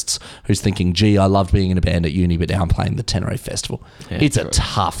bassists who's thinking, gee, I loved being in a band at uni, but now I'm playing the Tenerife Festival. Yeah, it's a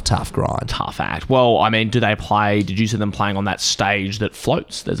tough grind. Tough act. Well, I mean, did you see them playing on that stage that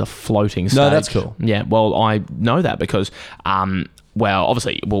floats? There's a floating stage. No, that's cool. Yeah, well, I know that because... well,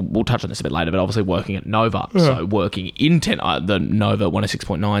 obviously, we'll touch on this a bit later, but obviously working at Nova, so working in the Nova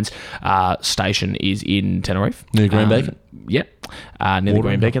 106.9's station is in Tenerife. Near Green Beacon? Yep, near the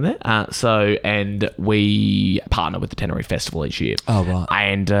Green Beacon there. And we partner with the Tenerife Festival each year. Oh, right.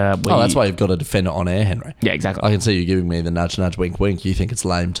 And that's why you've got to defend it on air, Henry. Yeah, exactly. I can see you giving me the nudge, nudge, wink, wink. You think it's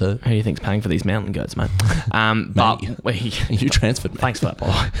lame too? Who do you think's paying for these mountain goats, mate? But you transferred me. Thanks for that,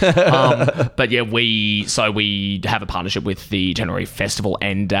 boy. But yeah, we have a partnership with the Tenerife Festival,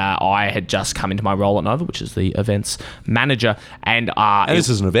 and I had just come into my role at Nova, which is the events manager, and this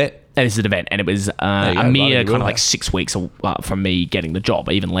is an event. And this is an event, and it was a mere kind of like 6 weeks from me getting the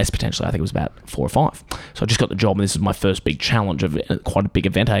job, even less potentially. I think it was about 4 or 5. So I just got the job, and this is my first big challenge of quite a big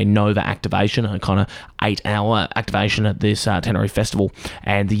event, a Nova activation, a kind of 8-hour activation at this Tenerife Festival.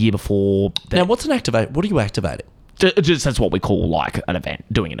 And the year before... Now, what's an activate? What are you activating? Just that's what we call like an event,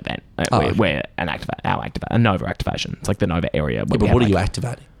 doing an event. We're a Nova activation. It's like the Nova area. But what are you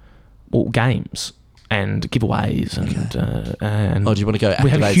activating? Well, games. and giveaways and do you want to go we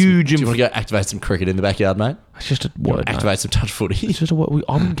have activate? huge. Do you want to go activate some cricket in the backyard, mate? It's just a word. Activate some touch footy. It's just a word.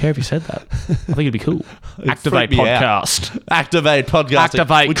 I wouldn't care if you said that. I think it'd be cool. Activate freaked me podcast. Activate podcasting.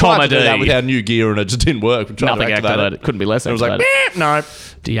 Activate we tried comedy. to do that with our new gear and it just didn't work. We tried Nothing to activate activated. Couldn't be less It was activated. like, no.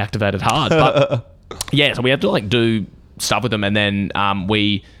 Deactivated hard. But yeah, so we had to like do stuff with them, and then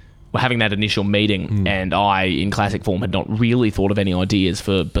we were having that initial meeting, and I, in classic form, had not really thought of any ideas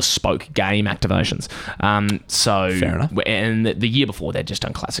for bespoke game activations. So fair enough. And the year before, they'd just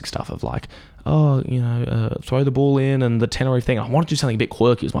done classic stuff of like, throw the ball in and the Tenerife thing. I wanted to do something a bit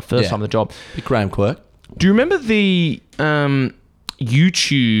quirky. It was my first time on the job. Big Graham Quirk. Do you remember the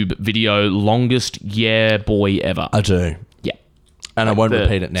YouTube video "Longest Yeah Boy Ever"? I do. Yeah. And I won't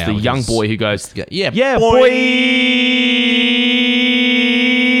repeat it now. It's the young boy who goes, yeah, boy.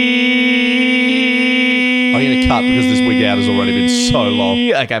 I'm going to cut because this wig out has already been so long.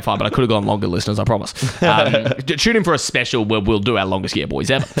 Okay, fine, but I could have gone longer, listeners, I promise. Tune in for a special where we'll do our longest year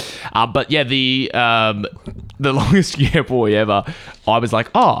boys ever. But yeah, the longest year boy ever, I was like,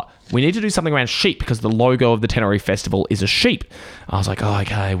 we need to do something around sheep because the logo of the Tenerife Festival is a sheep. I was like,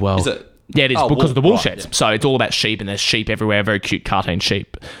 okay, well... Is it? Yeah, it is because of the wool sheds. Yeah. So it's all about sheep, and there's sheep everywhere, very cute cartoon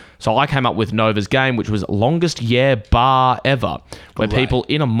sheep. So I came up with Nova's game, which was longest yeah bar ever, where people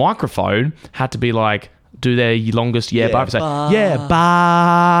in a microphone had to be like, do their longest yeah bar. Say, yeah,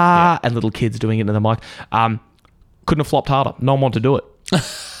 bar. And little kids doing it in the mic. Couldn't have flopped harder. No one wanted to do it.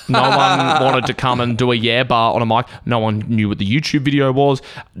 No one wanted to come and do a yeah bar on a mic. No one knew what the YouTube video was.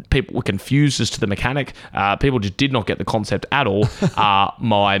 People were confused as to the mechanic. People just did not get the concept at all.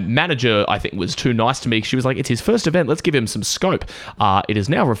 My manager, I think, was too nice to me. She was like, it's his first event. Let's give him some scope. It is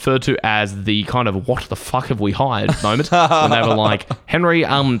now referred to as the kind of what the fuck have we hired moment when they were like, Henry,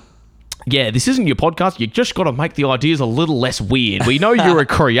 yeah, this isn't your podcast. You just got to make the ideas a little less weird. We know you're a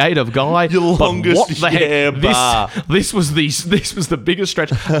creative guy, Your but longest what the heck? bar. This was the biggest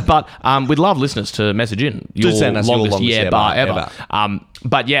stretch. But we'd love listeners to message in your send us longest your yeah bar ever.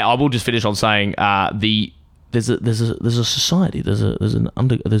 But yeah, I will just finish on saying there's a society, there's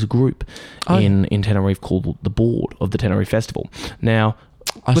a group in Tenerife called the Board of the Tenerife Festival. Now,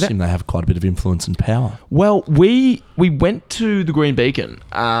 I assume they have quite a bit of influence and power. well, we went to the Green Beacon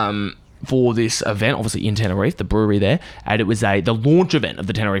for this event, obviously in Tenerife, the brewery there, and it was the launch event of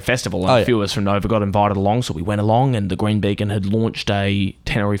the Tenerife Festival, and a few of us from Nova got invited along, so we went along, and the Green Beacon had launched a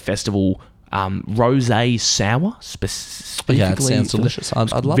Tenerife Festival rosé sour, specifically. Yeah, it sounds delicious.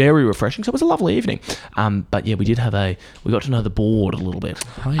 I'd love very refreshing. So it was a lovely evening. But yeah, we got to know the board a little bit.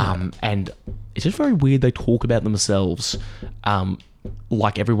 And it's just very weird they talk about themselves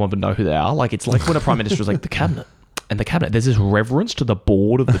like everyone would know who they are. Like, it's like when a Prime Minister is like, the Cabinet. And the Cabinet, there's this reverence to the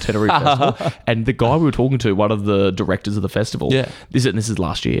board of the Tenerife Festival. And the guy we were talking to, one of the directors of the festival, this is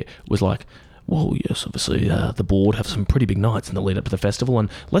last year, was like, well, yes, obviously the board have some pretty big nights in the lead up to the festival, and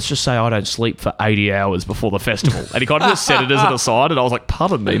let's just say I don't sleep for 80 hours before the festival. And he kind of just said it as an aside, and I was like,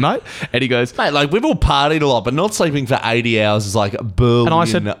 pardon me, mate. And he goes, mate, like, we've all partied a lot, but not sleeping for 80 hours is like Berlin, and I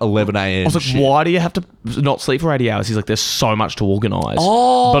said, 11 a.m. I was like, shit. why do you have to not sleep for 80 hours? He's like, there's so much to organise.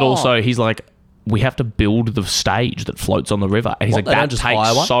 But also, he's like, we have to build the stage that floats on the river. And he's like, that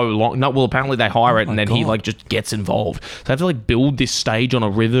takes so long. No, well, apparently they hire it, and then he like just gets involved. So they have to like build this stage on a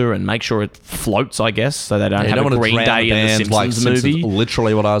river and make sure it floats, I guess, so they don't have a Green Day in the Simpsons movie.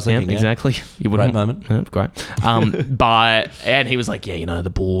 Literally what I was thinking. Yeah, exactly. You wouldn't. Great moment. Yeah, great. And he was like, yeah, the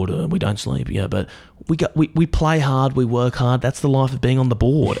board, we don't sleep, but we play hard, we work hard. That's the life of being on the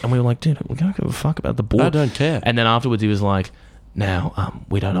board. And we were like, dude, we don't give a fuck about the board. I don't care. And then afterwards he was like, now,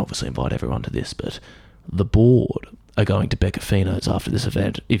 we don't obviously invite everyone to this, but the board are going to Beccafino's after this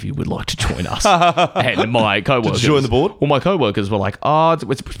event if you would like to join us. And my co-workers... Did you join the board? Well, my co-workers were like,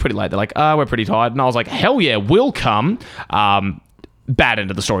 it's pretty late. They're like, we're pretty tired. And I was like, hell yeah, we'll come. Bad end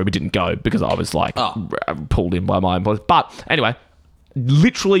of the story, we didn't go because I was like pulled in by my employees. But anyway...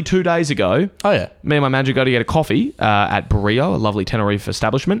 Literally 2 days ago, me and my manager go to get a coffee at Barrio, a lovely Tenerife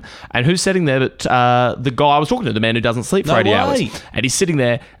establishment. And who's sitting there? But the guy I was talking to, the man who doesn't sleep for 80 hours. And he's sitting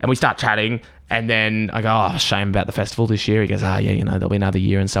there, and we start chatting. And then I go, shame about the festival this year. He goes, there'll be another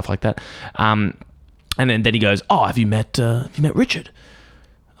year and stuff like that. And then he goes, have you met Richard?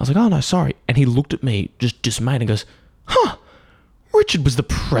 I was like, oh, no, sorry. And he looked at me just dismayed and goes, Richard was the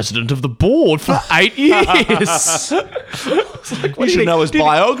president of the board for 8 years. Like, you should know his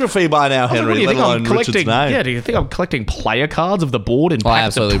biography by now, Henry, let alone Richard's name. Yeah, do you think I'm collecting player cards of the board in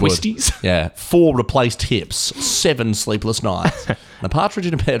packets of twisties? Would. Yeah, 4 replaced hips, 7 sleepless nights, and a partridge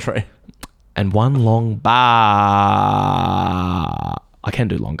in a pear tree. And 1 long bar. I can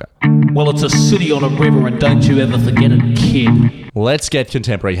do longer. Well, it's a city on a river, and don't you ever forget it, kid. Let's get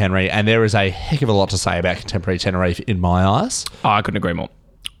contemporary, Henry. And there is a heck of a lot to say about contemporary Tenerife in my eyes. Oh, I couldn't agree more.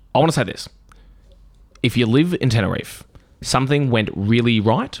 I want to say this. If you live in Tenerife, something went really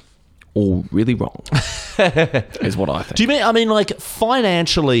right or really wrong is what I think. Do you mean, like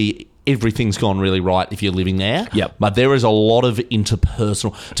financially, everything's gone really right if you're living there? Yep. But there is a lot of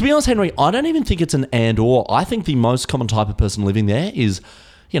interpersonal. To be honest, Henry, I don't even think it's an and or. I think the most common type of person living there is,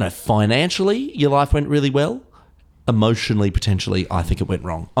 financially, your life went really well. Emotionally, potentially, I think it went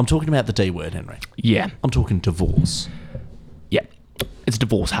wrong. I'm talking about the D word, Henry. Yeah. I'm talking divorce. Yeah. It's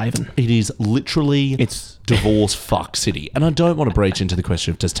divorce haven. It is literally divorce fuck city. And I don't want to breach into the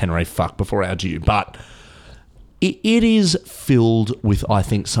question of does Tenerife fuck before our due, but it is filled with, I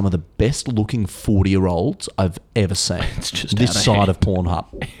think, some of the best looking 40-year-olds I've ever seen. It's just this side of Pornhub.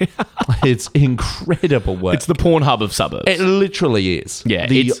 It's incredible work. It's the Pornhub of suburbs. It literally is. Yeah.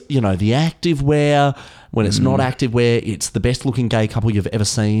 The active wear. When it's not active wear, it's the best looking gay couple you've ever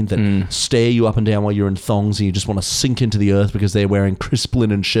seen that stare you up and down while you're in thongs and you just want to sink into the earth because they're wearing crisp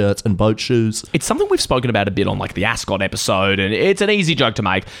linen shirts and boat shoes. It's something we've spoken about a bit on like the Ascot episode, and it's an easy joke to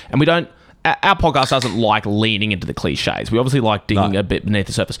make, and we don't... Our podcast doesn't like leaning into the cliches. We obviously like digging a bit beneath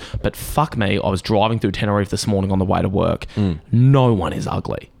the surface. But fuck me, I was driving through Tenerife this morning on the way to work. No one is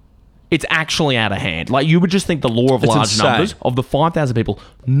ugly. It's actually out of hand. Like, you would just think the law of large numbers, of the 5,000 people,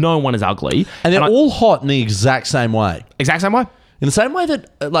 no one is ugly. And they're all hot in the exact same way. Exact same way? In the same way that,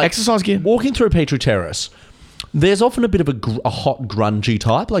 exercise gear. Walking through Petrie Terrace, there's often a bit of a hot, grungy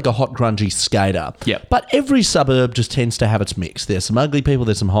type, like a hot, grungy skater. Yep. But every suburb just tends to have its mix. There's some ugly people,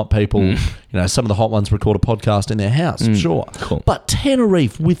 there's some hot people. Some of the hot ones record a podcast in their house, sure. Cool. But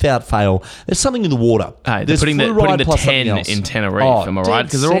Tenerife, without fail, there's something in the water. Hey, they're putting the 10 in Tenerife, am I right?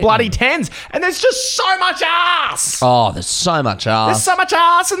 Because they're all bloody 10s. And there's just so much ass. Oh, there's so much ass. There's so much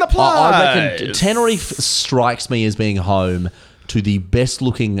ass in the place. I reckon Tenerife strikes me as being home to the best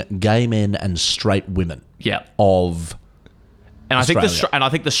looking gay men and straight women. Yeah. Of and I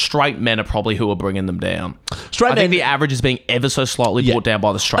think the straight men are probably who are bringing them down. I think the average is being ever so slightly brought down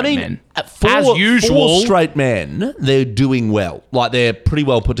by the straight men. As usual, for straight men, they're doing well. Like, they're pretty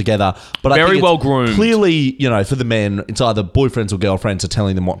well put together. But very I think well groomed. Clearly, for the men, it's either boyfriends or girlfriends are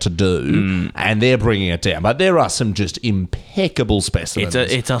telling them what to do, and they're bringing it down. But there are some just impeccable specimens.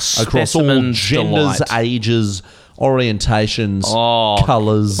 It's a across all genders, delight. ages, orientations,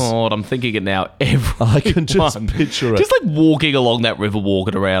 colours. Oh, I'm thinking it now. I can just picture it. Just like walking along that river,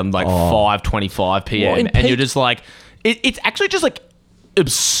 walking around like 5:25 p.m. and you're just like, it's actually just like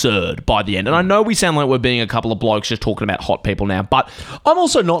absurd by the end. And I know we sound like we're being a couple of blokes just talking about hot people now, but I'm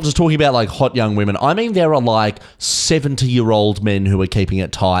also not just talking about like hot young women. I mean, there are like 70-year-old men who are keeping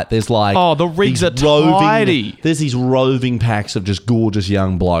it tight. There's like the rigs are tidy. There's these roving packs of just gorgeous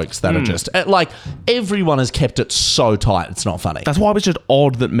young blokes that are just like, everyone has kept it so tight. It's not funny. That's why it was just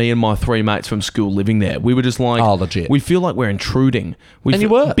odd that me and my three mates from school living there, we were just like, legit. We feel like we're intruding. And you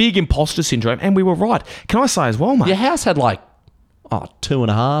were. Big imposter syndrome, and we were right. Can I say as well, mate? Your house had like 2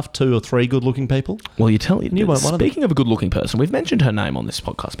 or 3 good-looking people. Well, you weren't one of them. Speaking of a good-looking person, we've mentioned her name on this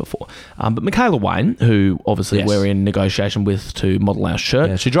podcast before, but Michaela Wayne, who obviously we're in negotiation with to model our shirt.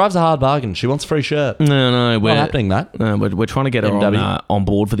 Yeah, she drives a hard bargain. She wants a free shirt. No, we're not happening that. We're trying to get her on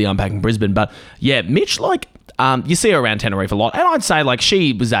board for the Unpacking Brisbane. But yeah, Mitch, you see her around Tenerife a lot, and I'd say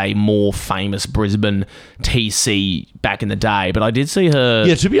she was a more famous Brisbane TC back in the day, but I did see her...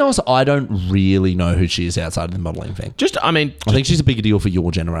 Yeah, to be honest, I don't really know who she is outside of the modelling thing. I think she's a bigger deal for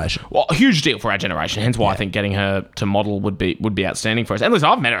your generation. Well, a huge deal for our generation, hence why I think getting her to model would be outstanding for us. And listen,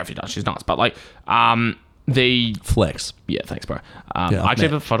 I've met her a few times, she's nice, but the... Flex. Yeah, thanks, bro. I actually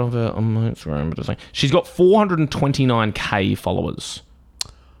have a photo of her on my Instagram, but she's got 429k followers.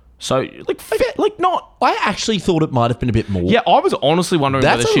 So, not... I actually thought it might have been a bit more. Yeah, I was honestly wondering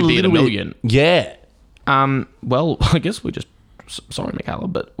whether she'd be at 1 million. Yeah. Well, I guess we just... Sorry, Michaela,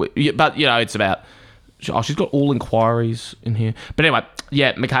 but it's about... she's got all inquiries in here. But anyway,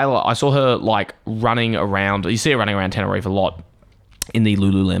 yeah, Michaela, I saw her, running around... You see her running around Tenerife a lot in the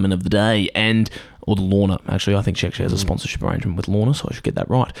Lululemon of the day, or the Lorna, actually. I think she actually has a sponsorship arrangement with Lorna, so I should get that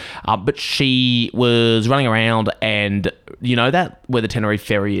right. But she was running around, and you know that where the Tenerife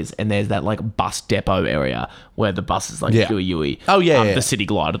ferry is, and there's that bus depot area where the bus is Yui. Oh yeah, the City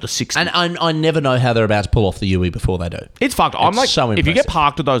Glider, the 60. And I never know how they're about to pull off the Yui before they do. It's fucked. So if you get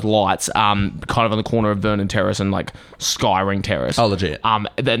parked at those lights, kind of on the corner of Vernon Terrace and Skyring Terrace. Oh, legit.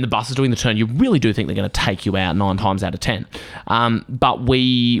 Then the bus is doing the turn. You really do think they're going to take you out 9 times out of 10. But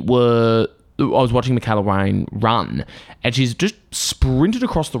I was watching Michaela Wayne run, and she's just sprinted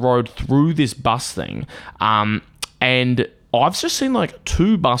across the road through this bus thing, and I've just seen like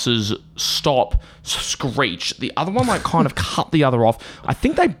 2 buses stop, screech. The other one like kind of cut the other off. I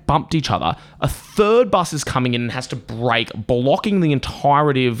think they bumped each other. A 3rd bus is coming in and has to brake, blocking the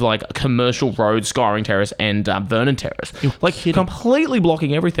entirety of like Commercial Road, Skyring Terrace, and Vernon Terrace. Completely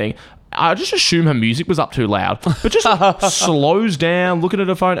blocking everything. I just assume her music was up too loud, but just slows down, looking at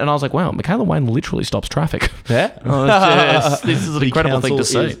her phone, and I was like, wow, Michaela Wayne literally stops traffic. Yeah. This is an incredible thing to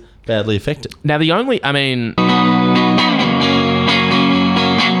see. Badly affected. Now,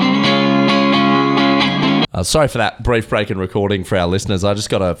 sorry for that brief break in recording for our listeners. I just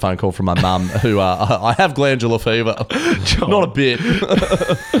got a phone call from my mum who, I have glandular fever. Not a bit.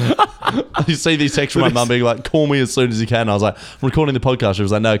 You see these texts from my mum being like, call me as soon as you can. I was like, I'm recording the podcast. She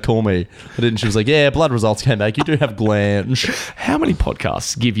was like, no, call me. I didn't. She was like, yeah, blood results came back. You do have glange. How many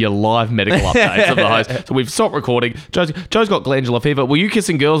podcasts give you live medical updates of the host? So we've stopped recording. Joe's got glandular fever. Were you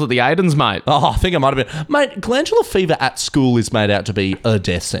kissing girls at the Aidens, mate? Oh, I think I might have been. Mate, glandular fever at school is made out to be a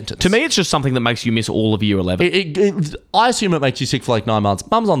death sentence. To me, it's just something that makes you miss all of year 11. I assume it makes you sick for like 9 months.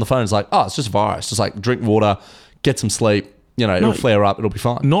 Mum's on the phone. It's like, oh, it's just a virus. Just like drink water, get some sleep. You know, it'll flare up. It'll be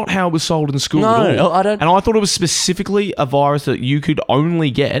fine. Not how it was sold in school at all. I don't. And I thought it was specifically a virus that you could only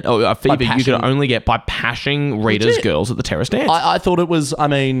get, or a fever you could only get by pashing Rita's girls at the terrace dance. I thought it was,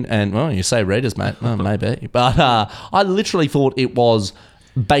 you say Rita's, mate. Oh, maybe. But I literally thought it was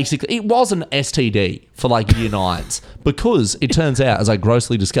basically, it was an STD for like year 9s because it turns out, as I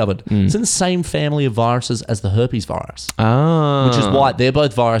grossly discovered, it's in the same family of viruses as the herpes virus. Which is why they're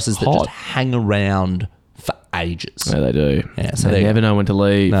both viruses that just hang around for ages. Yeah, they do. Yeah, so they never know when to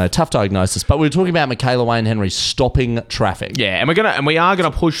leave. No, tough diagnosis. But we were talking about Michaela Wayne Henry stopping traffic. Yeah, and we are gonna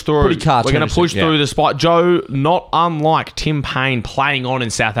push through. Pretty cartoonish. We're gonna push through the spot. Joe, not unlike Tim Payne playing on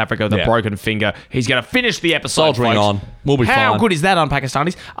in South Africa with a broken finger, he's gonna finish the episode. Soldiering on. We'll be fine. How good is that on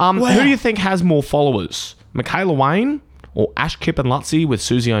Pakistanis? Who do you think has more followers, Michaela Wayne or Ash Kip and Lutzi with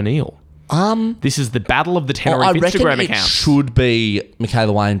Susie O'Neill? This is the battle of the Tenerife Instagram accounts. It should be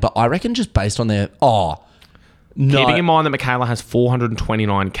Michaela Wayne, but I reckon just based on their keeping in mind that Michaela has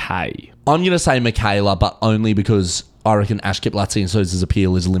 429k. I'm going to say Michaela, but only because I reckon Ash Kip Lutzi and Suze's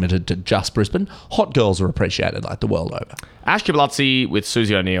appeal is limited to just Brisbane. Hot girls are appreciated like the world over. Ash Kip Lutzi with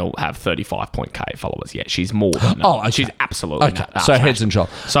Susie O'Neill have 35k followers. Yeah, she's more than she's absolutely so heads and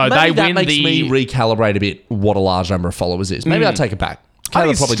shoulders. So maybe they win. That makes me recalibrate a bit what a large number of followers is. Maybe I'll take it back. I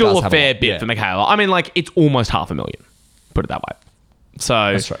think it's still a fair bit for Michaela. I mean, like, it's almost 500,000. Put it that way. So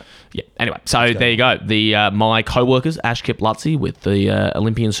that's right. Yeah. Anyway, so there you go. The my co-workers, Ash Kip Lutzi with the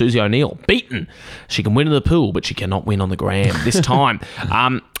Olympian Susie O'Neill, beaten. She can win in the pool, but she cannot win on the gram this time.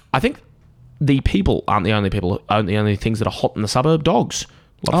 I think the people aren't the only things that are hot in the suburb. Dogs.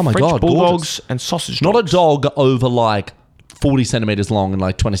 Oh my French God, bulldogs gorgeous. and sausage dogs. Not a dog over like 40 centimetres long and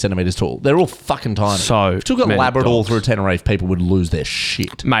like 20 centimetres tall. They're all fucking tiny. So if you took a Labrador through Tenerife, people would lose their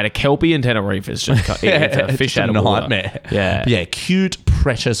shit. Mate, a Kelpie in Tenerife is just it's a fish out of water. Nightmare. Yeah. Yeah, cute,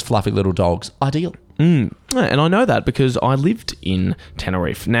 precious, fluffy little dogs. Ideal. And I know that because I lived in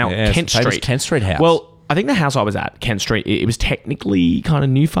Tenerife. Now, Kent Street. Kent Street house. Well, I think the house I was at, Kent Street, it was technically kind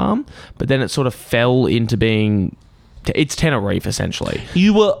of New Farm, but then it sort of fell into being... It's Tenerife, essentially.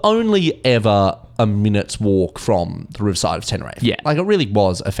 You were only ever a minute's walk from the riverside of Tenerife. Yeah. Like, it really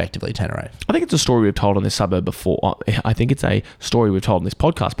was effectively Tenerife. I think it's a story we've told on this suburb before. I think it's a story we've told on this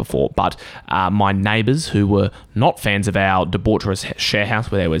podcast before, but my neighbours who were not fans of our debaucherous share house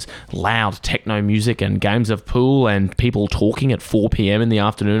where there was loud techno music and games of pool and people talking at 4 p.m. in the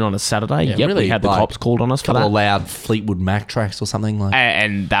afternoon on a Saturday. Yeah, really, we had the cops called on us for that. A couple of loud Fleetwood Mac tracks or something like that.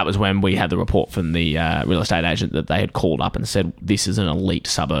 And that was when we had the report from the real estate agent that they had called up and said, this is an elite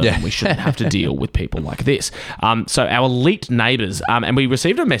suburb and we shouldn't have to deal with people like this. So our elite neighbours, and we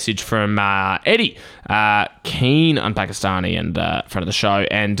received a message from Eddie, keen on Pakistani and friend of the show,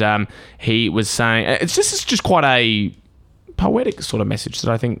 and he was saying, it's just quite a poetic sort of message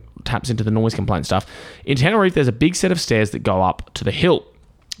that I think taps into the noise complaint stuff. In Tenerife, there's a big set of stairs that go up to the hill.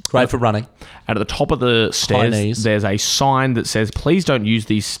 Great for running. And at the top of the stairs, there's a sign that says, please don't use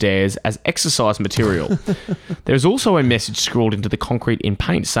these stairs as exercise material. There's also a message scrawled into the concrete in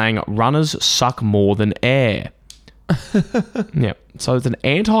paint saying, runners suck more than air. Yeah. So it's an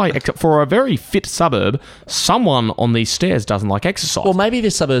for a very fit suburb, someone on these stairs doesn't like exercise. Well, maybe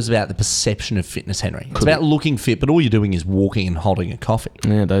this suburb's about the perception of fitness, Henry. It's about looking fit, but all you're doing is walking and holding a coffee.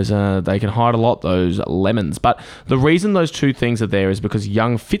 Yeah, those they can hide a lot, those lemons. But the reason those two things are there is because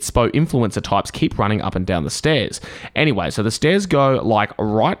young Fitspo influencer types keep running up and down the stairs. Anyway, so the stairs go like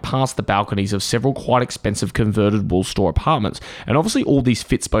right past the balconies of several quite expensive converted wool store apartments. And obviously all these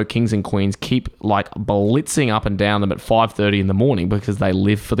Fitspo kings and queens keep like blitzing up and down them at 5:30 in the morning disappointing because they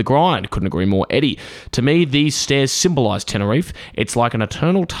live for the grind. Couldn't agree more. Eddie, to me, these stairs symbolise Tenerife. It's like an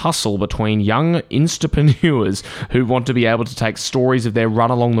eternal tussle between young instapreneurs who want to be able to take stories of their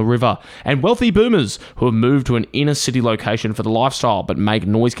run along the river and wealthy boomers who have moved to an inner city location for the lifestyle but make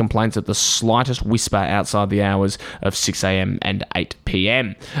noise complaints at the slightest whisper outside the hours of 6 a.m. and 8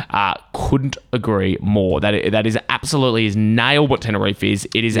 p.m. Couldn't agree more. That is absolutely is nailed what Tenerife is.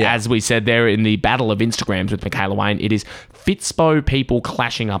 It is, as we said there in the battle of Instagrams with Michaela Wayne, it is Fitspo people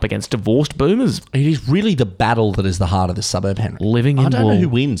clashing up against divorced boomers. It is really the battle that is the heart of this suburb, Henry. Living in I don't wool. know who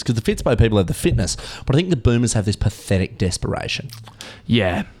wins, because the Fitspo people have the fitness, but I think the boomers have this pathetic desperation.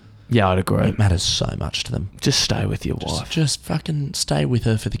 Yeah, I'd agree. It matters so much to them. Just stay with your wife. Just fucking stay with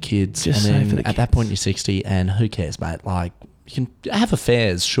her for the kids. Just and stay then for the at that kids. point you're 60 and who cares, mate? Like, you can have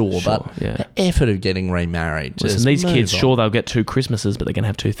affairs, sure, but yeah. the effort of getting remarried. Listen, just these move kids, on. sure, they'll get 2 Christmases, but they're going to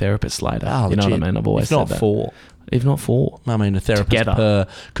have 2 therapists later. Oh, you know legit. what I mean? I've always If not said that. 4. If not 4. I mean, a therapist Together. per...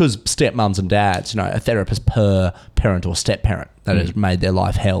 Because stepmums and dads, a therapist per parent or step-parent that has made their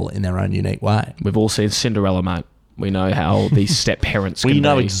life hell in their own unique way. We've all seen Cinderella, mate. We know how these step-parents can We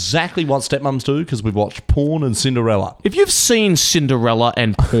know be. exactly what stepmums do because we've watched Porn and Cinderella. If you've seen Cinderella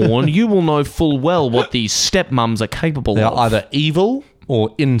and porn, you will know full well what these stepmums are capable They of. are either evil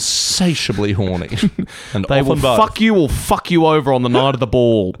or insatiably horny. And They will often both. fuck you or fuck you over on the night of the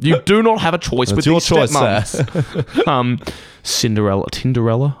ball. You do not have a choice with your these choice, stepmums.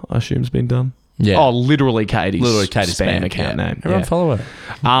 Tinderella, I assume, has been done. Yeah. Oh, literally Katie's Katie's spam account name. Everyone Yeah. follow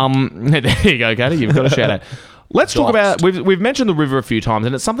her. There you go, Katie. You've got a shout out. Let's talk about... We've mentioned the river a few times,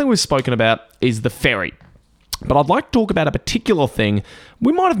 and it's something we've spoken about is the ferry. But I'd like to talk about a particular thing.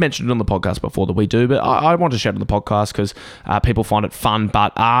 We might have mentioned it on the podcast before that we do, but I want to share it on the podcast because people find it fun.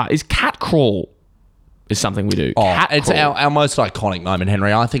 But is cat crawl is something we do. Cat It's crawl. our most iconic moment,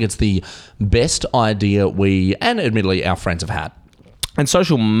 Henry. I think it's the best idea we, and admittedly our friends have had. And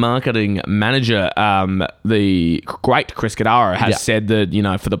social marketing manager, the great Chris Gadara, has said that,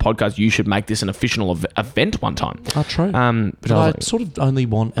 for the podcast, you should make this an official event one time. Oh, true. But But I was I like, sort of only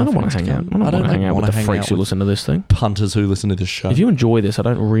want I our don't want friends to hang out. come. I don't want to hang out with wanna the hang freaks out who with listen to this thing. punters who listen to this show. If you enjoy this, I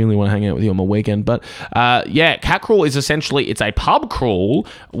don't really want to hang out with you on my weekend. But cat crawl is essentially, it's a pub crawl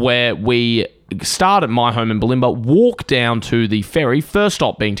where we start at my home in Bulimba, walk down to the ferry, first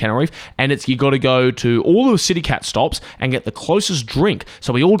stop being Tenerife, and you got to go to all the City Cat stops and get the closest drink.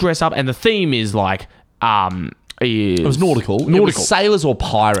 So we all dress up, and the theme is like... it was nautical. It was sailors or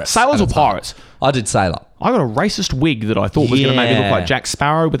pirates. Sailors at or the time. pirates. I did sailor. I got a racist wig that I thought was going to make me look Yeah. like Jack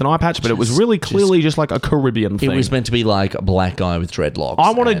Sparrow with an eye patch, but it was really clearly just like a Caribbean thing. It was meant to be like a black guy with dreadlocks.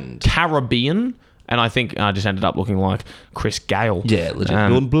 I wanted and- Caribbean, and I think I just ended up looking like Chris Gale. Yeah, legit.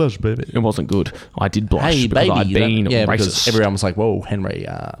 Um, Blush, baby. It wasn't good. I did blush Hey, because baby. I'd been because racist. everyone was like, whoa, Henry,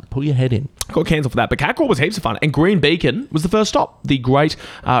 pull your head in. Got cancelled for that. But cat crawl was heaps of fun. And Green Beacon was the first stop. The great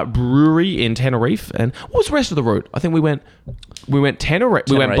brewery in Tenerife. And what was the rest of the route? I think we went Tenerife. We went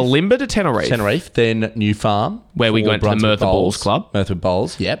Tenerife. Bulimba to Tenerife. Then New Farm. Where we for went to the Brunswick Merthyr Bowls Club. Merthyr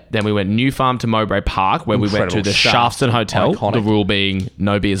Bowls, yep. Then we went New Farm to Mowbray Park, where we went to Incredible. the Shaft. Shaftston Hotel. Iconic. The rule being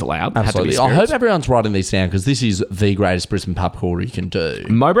no beers allowed. Absolutely. Had to be I hope spirits. everyone's writing these down because this is the greatest Brisbane pub crawl you can do.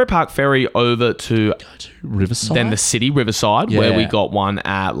 Mowbray Park ferry over to Riverside? then the city Riverside, where Yeah. we got one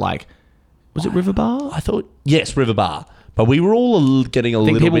at was it River Bar? I thought, yes, River Bar. But we were all getting a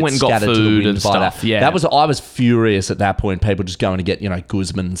little people bit went and got scattered to the food wind and by stuff, that. yeah. I was furious at that point. People just going to get,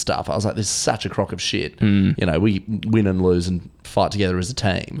 Guzman and stuff. I was like, this is such a crock of shit. We win and lose and fight together as a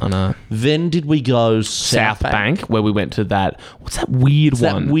team. I know. Then did we go South Bank, where we went to that. What's that weird It's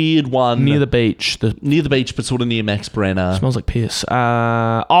one? that weird one near the beach. near the beach, but sort of near Max Brenner. Smells like piss.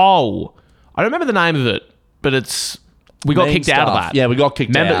 I don't remember the name of it, but we got Main kicked out of staff. that. Yeah, we got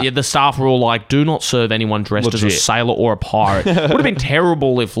kicked out. Yeah, the staff were all like, do not serve anyone dressed as a Legit. sailor or a pirate. Would have been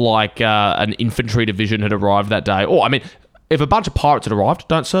terrible if an infantry division had arrived that day. Or, I mean, if a bunch of pirates had arrived,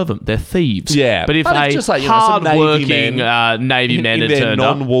 don't serve them. They're thieves. Yeah, But if but it's a just like, some hard-working Navy men in had their turned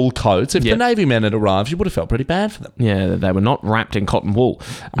up... non-wool coats. If Yeah. the Navy men had arrived, you would have felt pretty bad for them. Yeah, they were not wrapped in cotton wool.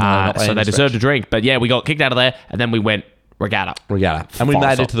 not by so any they deserved stretch. a drink. But yeah, we got kicked out of there, and then we went regatta. And we Far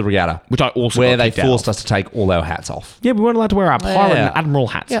made stop. it to the regatta. Which I also where got they kicked out forced of. us to take all our hats off. Yeah, we weren't allowed to wear our pirate and admiral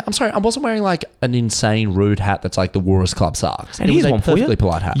hats. Yeah, I'm sorry. I wasn't wearing like an insane rude hat that's like the Walrus Club sucks. And it here's was a one for you. perfectly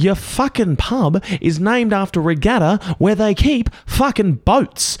polite hat. Your fucking pub is named after regatta where they keep fucking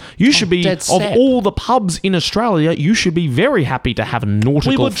boats. You should be, dead of set. all the pubs in Australia, you should be very happy to have nautical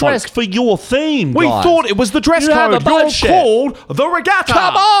We were folk. dressed for your theme, We guys. thought it was the dress You have code. a You're bullshit. called the regatta.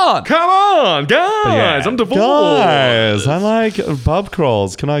 Come on! Come on, guys. I'm divorced. I like pub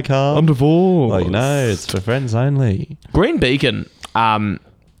crawls. Can I come? I'm divorced. No, it's for friends only. Green Beacon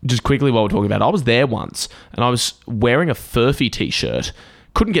just quickly while we're talking about it, I was there once and I was wearing a Furphy t-shirt,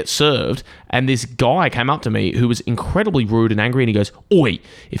 couldn't get served, and this guy came up to me who was incredibly rude and angry, and he goes, "Oi,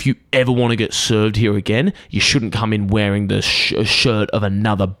 if you ever want to get served here again, you shouldn't come in wearing the shirt of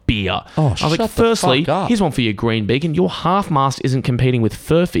another beer." Oh, I was shut like, the firstly, fuck up. here's one for your Green Beacon. Your half-mast isn't competing with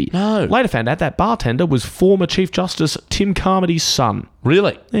Furphy. No. Later found out that bartender was former Chief Justice Tim Carmody's son.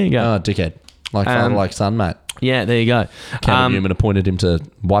 Really? There you go. Oh, dickhead. Like father, like son, mate. Yeah, there you go. Campbell Newman appointed him to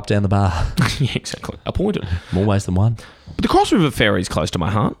wipe down the bar. Yeah, exactly. Appointed. More ways than one. But the Cross River Ferry is close to my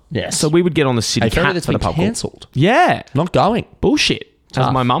heart. Yes. So we would get on the City Ferry Cat that's for the been pub crawl. cancelled. Yeah. Not going. Bullshit. As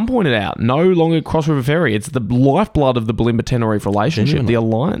Tough. my mum pointed out, no longer Cross River Ferry. It's the lifeblood of the Bulimba Tenerife relationship, Genuinely. the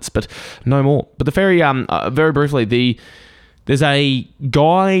alliance, but no more. But the ferry, very briefly, there's a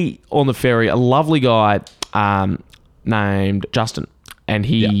guy on the ferry, a lovely guy named Justin, and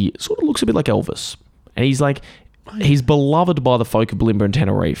he sort of looks a bit like Elvis. And he's like, he's beloved by the folk of Bulimba and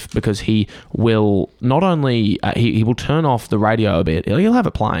Tenerife because he will not only he will turn off the radio a bit, he'll have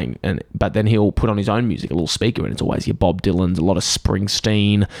it playing, but then he'll put on his own music, a little speaker, and it's always your Bob Dylan's, a lot of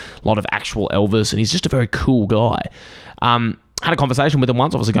Springsteen, a lot of actual Elvis, and he's just a very cool guy. Had a conversation with him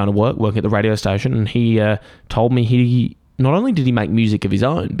once, obviously going to working at the radio station, and he told me he not only did he make music of his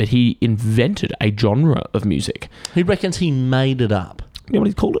own, but he invented a genre of music. He reckons he made it up. You know what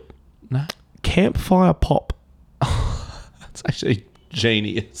he called it? No. Campfire pop. It's actually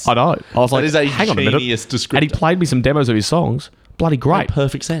genius. I know. I was like, That is a hang on a minute. genius descriptor. And he played me some demos of his songs. Bloody great. Made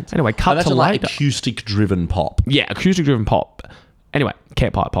perfect sense. Anyway, cut Imagine to like later. acoustic-driven pop. Yeah, acoustic-driven pop. Anyway,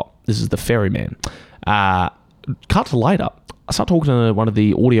 Campfire pop. This is the Ferryman. Cut to later. I start talking to one of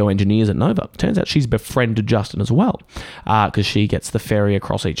the audio engineers at Nova. Turns out she's befriended Justin as well because she gets the ferry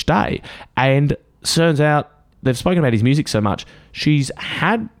across each day. And turns out they've spoken about his music so much, she's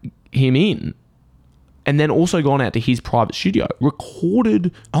had him in and then also gone out to his private studio,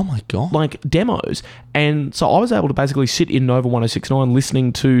 recorded Oh my God. like demos. And so I was able to basically sit in Nova 106.9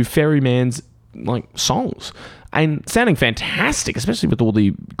 listening to Ferryman's like songs and sounding fantastic, especially with all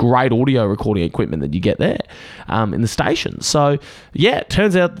the great audio recording equipment that you get there in the station. So yeah, it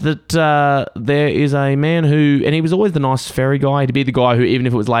turns out that there is a man who, and he was always the nice ferry guy. He'd be the guy who, even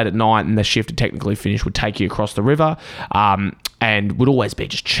if it was late at night and the shift had technically finished, would take you across the river and would always be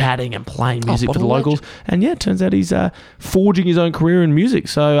just chatting and playing music for the locals. And yeah, it turns out he's forging his own career in music.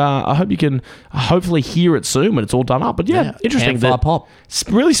 So I hope you can hopefully hear it soon when it's all done up. But yeah, interesting. Campfire That pop.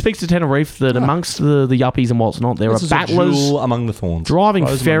 really speaks to Tenerife that amongst the yuppies and what's not, there This are is a battlers jewel among the thorns. driving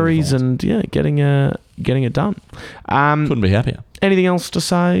Rose among the ferries thorns. and yeah, getting it done. Couldn't be happier. Anything else to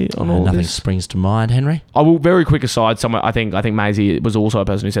say on all Nothing this? springs to mind, Henry. I will. Very quick aside. Somewhere I think Maisie was also a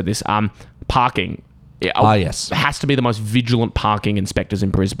person who said this. Parking. Yeah, Yes. has to be the most vigilant parking inspectors in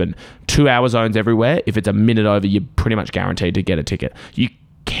Brisbane. 2 hour zones everywhere. If it's a minute over, you're pretty much guaranteed to get a ticket. You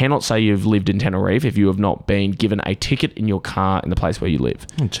cannot say you've lived in Tenerife if you have not been given a ticket in your car in the place where you live.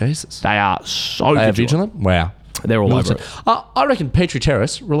 Oh, Jesus. They are so They are vigilant. vigilant? Wow. They're all over it. I reckon Petrie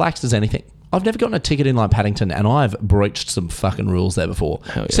Terrace, relaxed as anything. I've never gotten a ticket in like Paddington, and I've breached some fucking rules there before.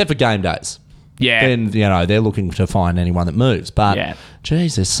 Yeah. Except for game days. Yeah. Then, they're looking to find anyone that moves. But, Yeah.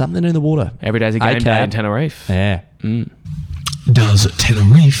 geez, there's something in the water. Every day's a game ACAB. day in Tenerife. Yeah. Does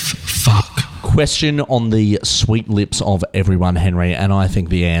Tenerife fuck? Question on the sweet lips of everyone, Henry, and I think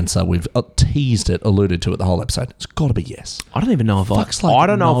the answer, we've teased it, alluded to it the whole episode. It's got to be yes. I don't even know if Fucks like I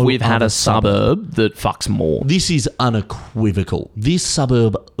don't know no if we've had other a suburb that fucks more. This is unequivocal. This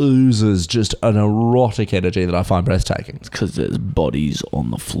suburb oozes just an erotic energy that I find breathtaking. Because there's bodies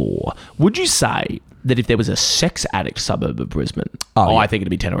on the floor. Would you say that if there was a sex addict suburb of Brisbane, Oh, yeah. I think it'd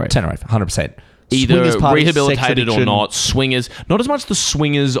be Tenerife. Tenerife, 100%. Either Swingers parties, rehabilitated sex or addiction. not, swingers. Not as much the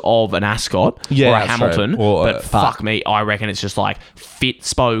swingers of an Ascot Yeah, or a that's Hamilton, right. Or, but fuck me, I reckon it's just like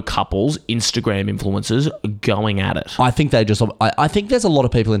Fitspo couples, Instagram influencers going at it. I think they just. I think there's a lot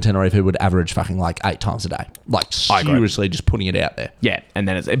of people in Tenerife who would average fucking like 8 times a day. Like I agree. seriously, just putting it out there. Yeah, and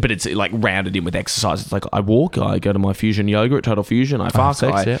then it's like rounded in with exercise. It's like I walk, I go to my fusion yoga at Total Fusion, I fuck,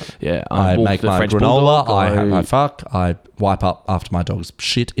 sex, I walk make the my French granola. bulldog, I fuck. I wipe up after my dog's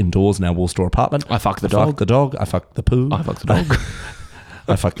shit indoors in our Woolstore apartment. I fuck the Fuck dog. the dog. I fuck the poo. I fuck the dog.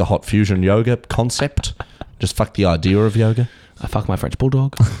 I fuck the hot fusion yoga concept. Just fuck the idea of yoga. I fuck my French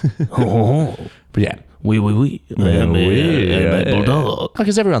bulldog. Oh, But yeah, oui. Bulldog.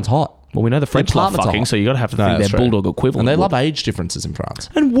 because everyone's hot. Well, we know the French love apartment's fucking, hot. so you got to have to No, think that's their right. bulldog equivalent. And they would. love age differences in France.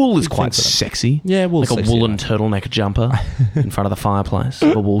 And wool is Big quite fan for them. sexy. Yeah, wool's like a sexy, woolen mate. turtleneck jumper in front of the fireplace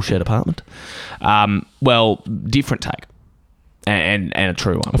of a wool shed apartment. Well, different take, and a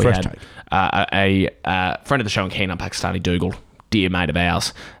true one. A fresh take. A friend of the show in Keenan, Pakistani Dougal, dear mate of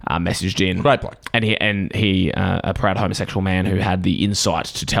ours, messaged in. Great bloke. And he, a proud homosexual man who had the insight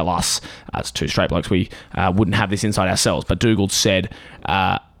to tell us, as two straight blokes, we wouldn't have this insight ourselves. But Dougal said,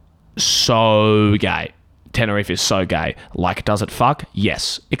 so gay. Tenerife is so gay. Like, does it fuck?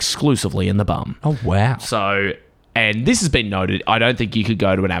 Yes. Exclusively in the bum. Oh, wow. So, and this has been noted. I don't think you could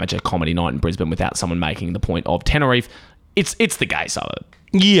go to an amateur comedy night in Brisbane without someone making the point of Tenerife. It's the gay suburb.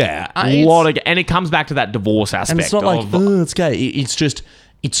 Yeah. And it comes back to that divorce aspect. And it's not like, it's gay. It's just...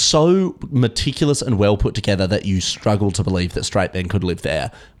 It's so meticulous and well put together that you struggle to believe that straight men could live there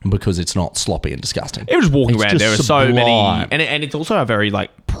because it's not sloppy and disgusting. It was walking around. There are so sublime. many, and it's also a very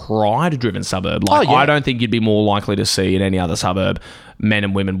pride-driven suburb. I don't think you'd be more likely to see in any other suburb men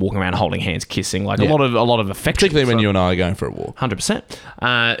and women walking around holding hands, kissing, a lot of affection. Particularly when you and I are going for a walk. 100%.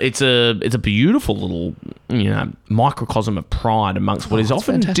 It's a beautiful little microcosm of pride amongst what is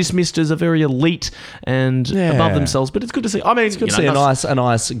often dismissed as a very elite and above themselves. But it's good to see. I mean, it's good to see a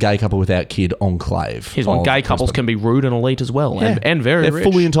nice gay couple without kid enclave. Here's one: gay couples can be rude and elite as well, and very they're rich.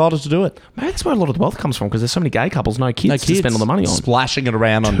 fully entitled to do it. Maybe that's where a lot of the wealth comes from because there's so many gay couples, no kids to spend all the money on, splashing it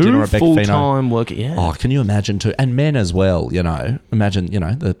around on dinner at Becca Fino. Full-time work. Yeah. Oh, can you imagine too? And men as well. Imagine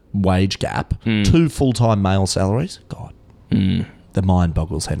the wage gap. 2 full-time male salaries. God, the mind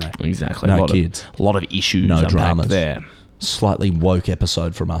boggles, Henry. Exactly. No kids. A lot of issues. No dramas there. Slightly woke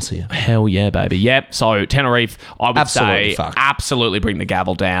episode from us here. Hell yeah, baby. Yep. So Tenerife, I would say, fucked. absolutely bring the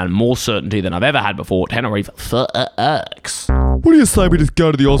gavel down. More certainty than I've ever had before. Tenerife for X. What do you say we just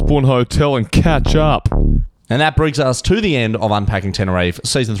go to the Osborne Hotel and catch up? And that brings us to the end of Unpacking Tenerife.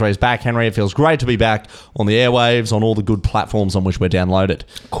 Season 3 is back, Henry. It feels great to be back on the airwaves, on all the good platforms on which we're downloaded.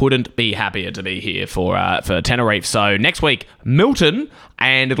 Couldn't be happier to be here for Tenerife. So next week, Milton,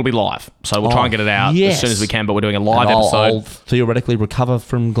 and it'll be live. So we'll try and get it out as soon as we can, but we're doing a live episode. I'll theoretically recover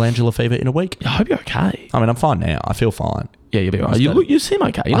from glandular fever in a week. I hope you're okay. I mean, I'm fine now. I feel fine. Yeah, you'll be all right. You seem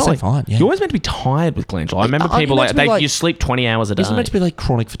okay. You're not fine, yeah. You're always meant to be tired with glandular. I remember people you sleep 20 hours a day. Isn't it meant to be like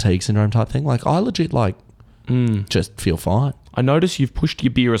chronic fatigue syndrome type thing? Like, I legit just feel fine. I notice you've pushed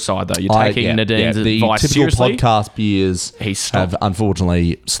your beer aside though. You're taking Nadine's advice seriously. The typical podcast beers have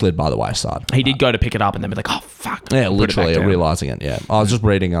unfortunately slid by the wayside. He did go to pick it up and then be like, oh fuck. Yeah, literally realising it. Yeah, I was just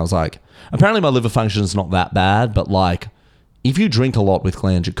reading. I was like, apparently my liver function is not that bad, but if you drink a lot with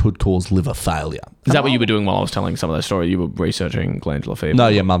glands, it could cause liver failure. Is that what you were doing while I was telling some of those stories? You were researching glandular fever? No,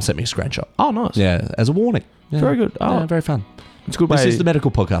 yeah, Mum sent me a screenshot. Oh, nice. Yeah, as a warning. Yeah. Very good. Oh, yeah, very fun. It's good. This is the medical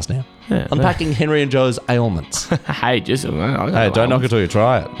podcast now. Yeah, Unpacking Henry and Joe's ailments. Hey, don't knock it till you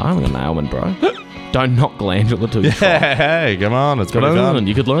try it. I haven't got an ailment, bro. Don't knock glandular till you try. Hey, come on, it's pretty fun.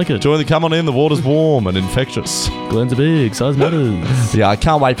 You could like it. Come on in, the water's warm and infectious. Glands are big, size matters. Yeah, I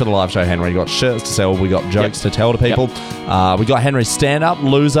can't wait for the live show, Henry. We got shirts to sell, we got jokes to tell to people. We got Henry's stand-up,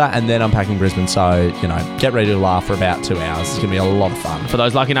 Loser, and then Unpacking Brisbane. So, get ready to laugh for about 2 hours. It's going to be a lot of fun. For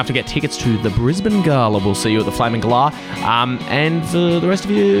those lucky enough to get tickets to the Brisbane Gala, we'll see you at the Flaming Galah. And for the rest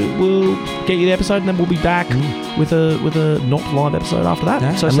of you, we'll get you the episode and then we'll be back with a not live episode after that.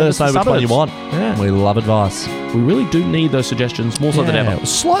 Yeah. So and let us know which one you want. Yeah. We love advice. We really do need those suggestions more so than ever.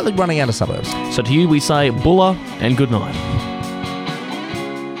 Slightly running out of suburbs. So to you, we say bulla and good night.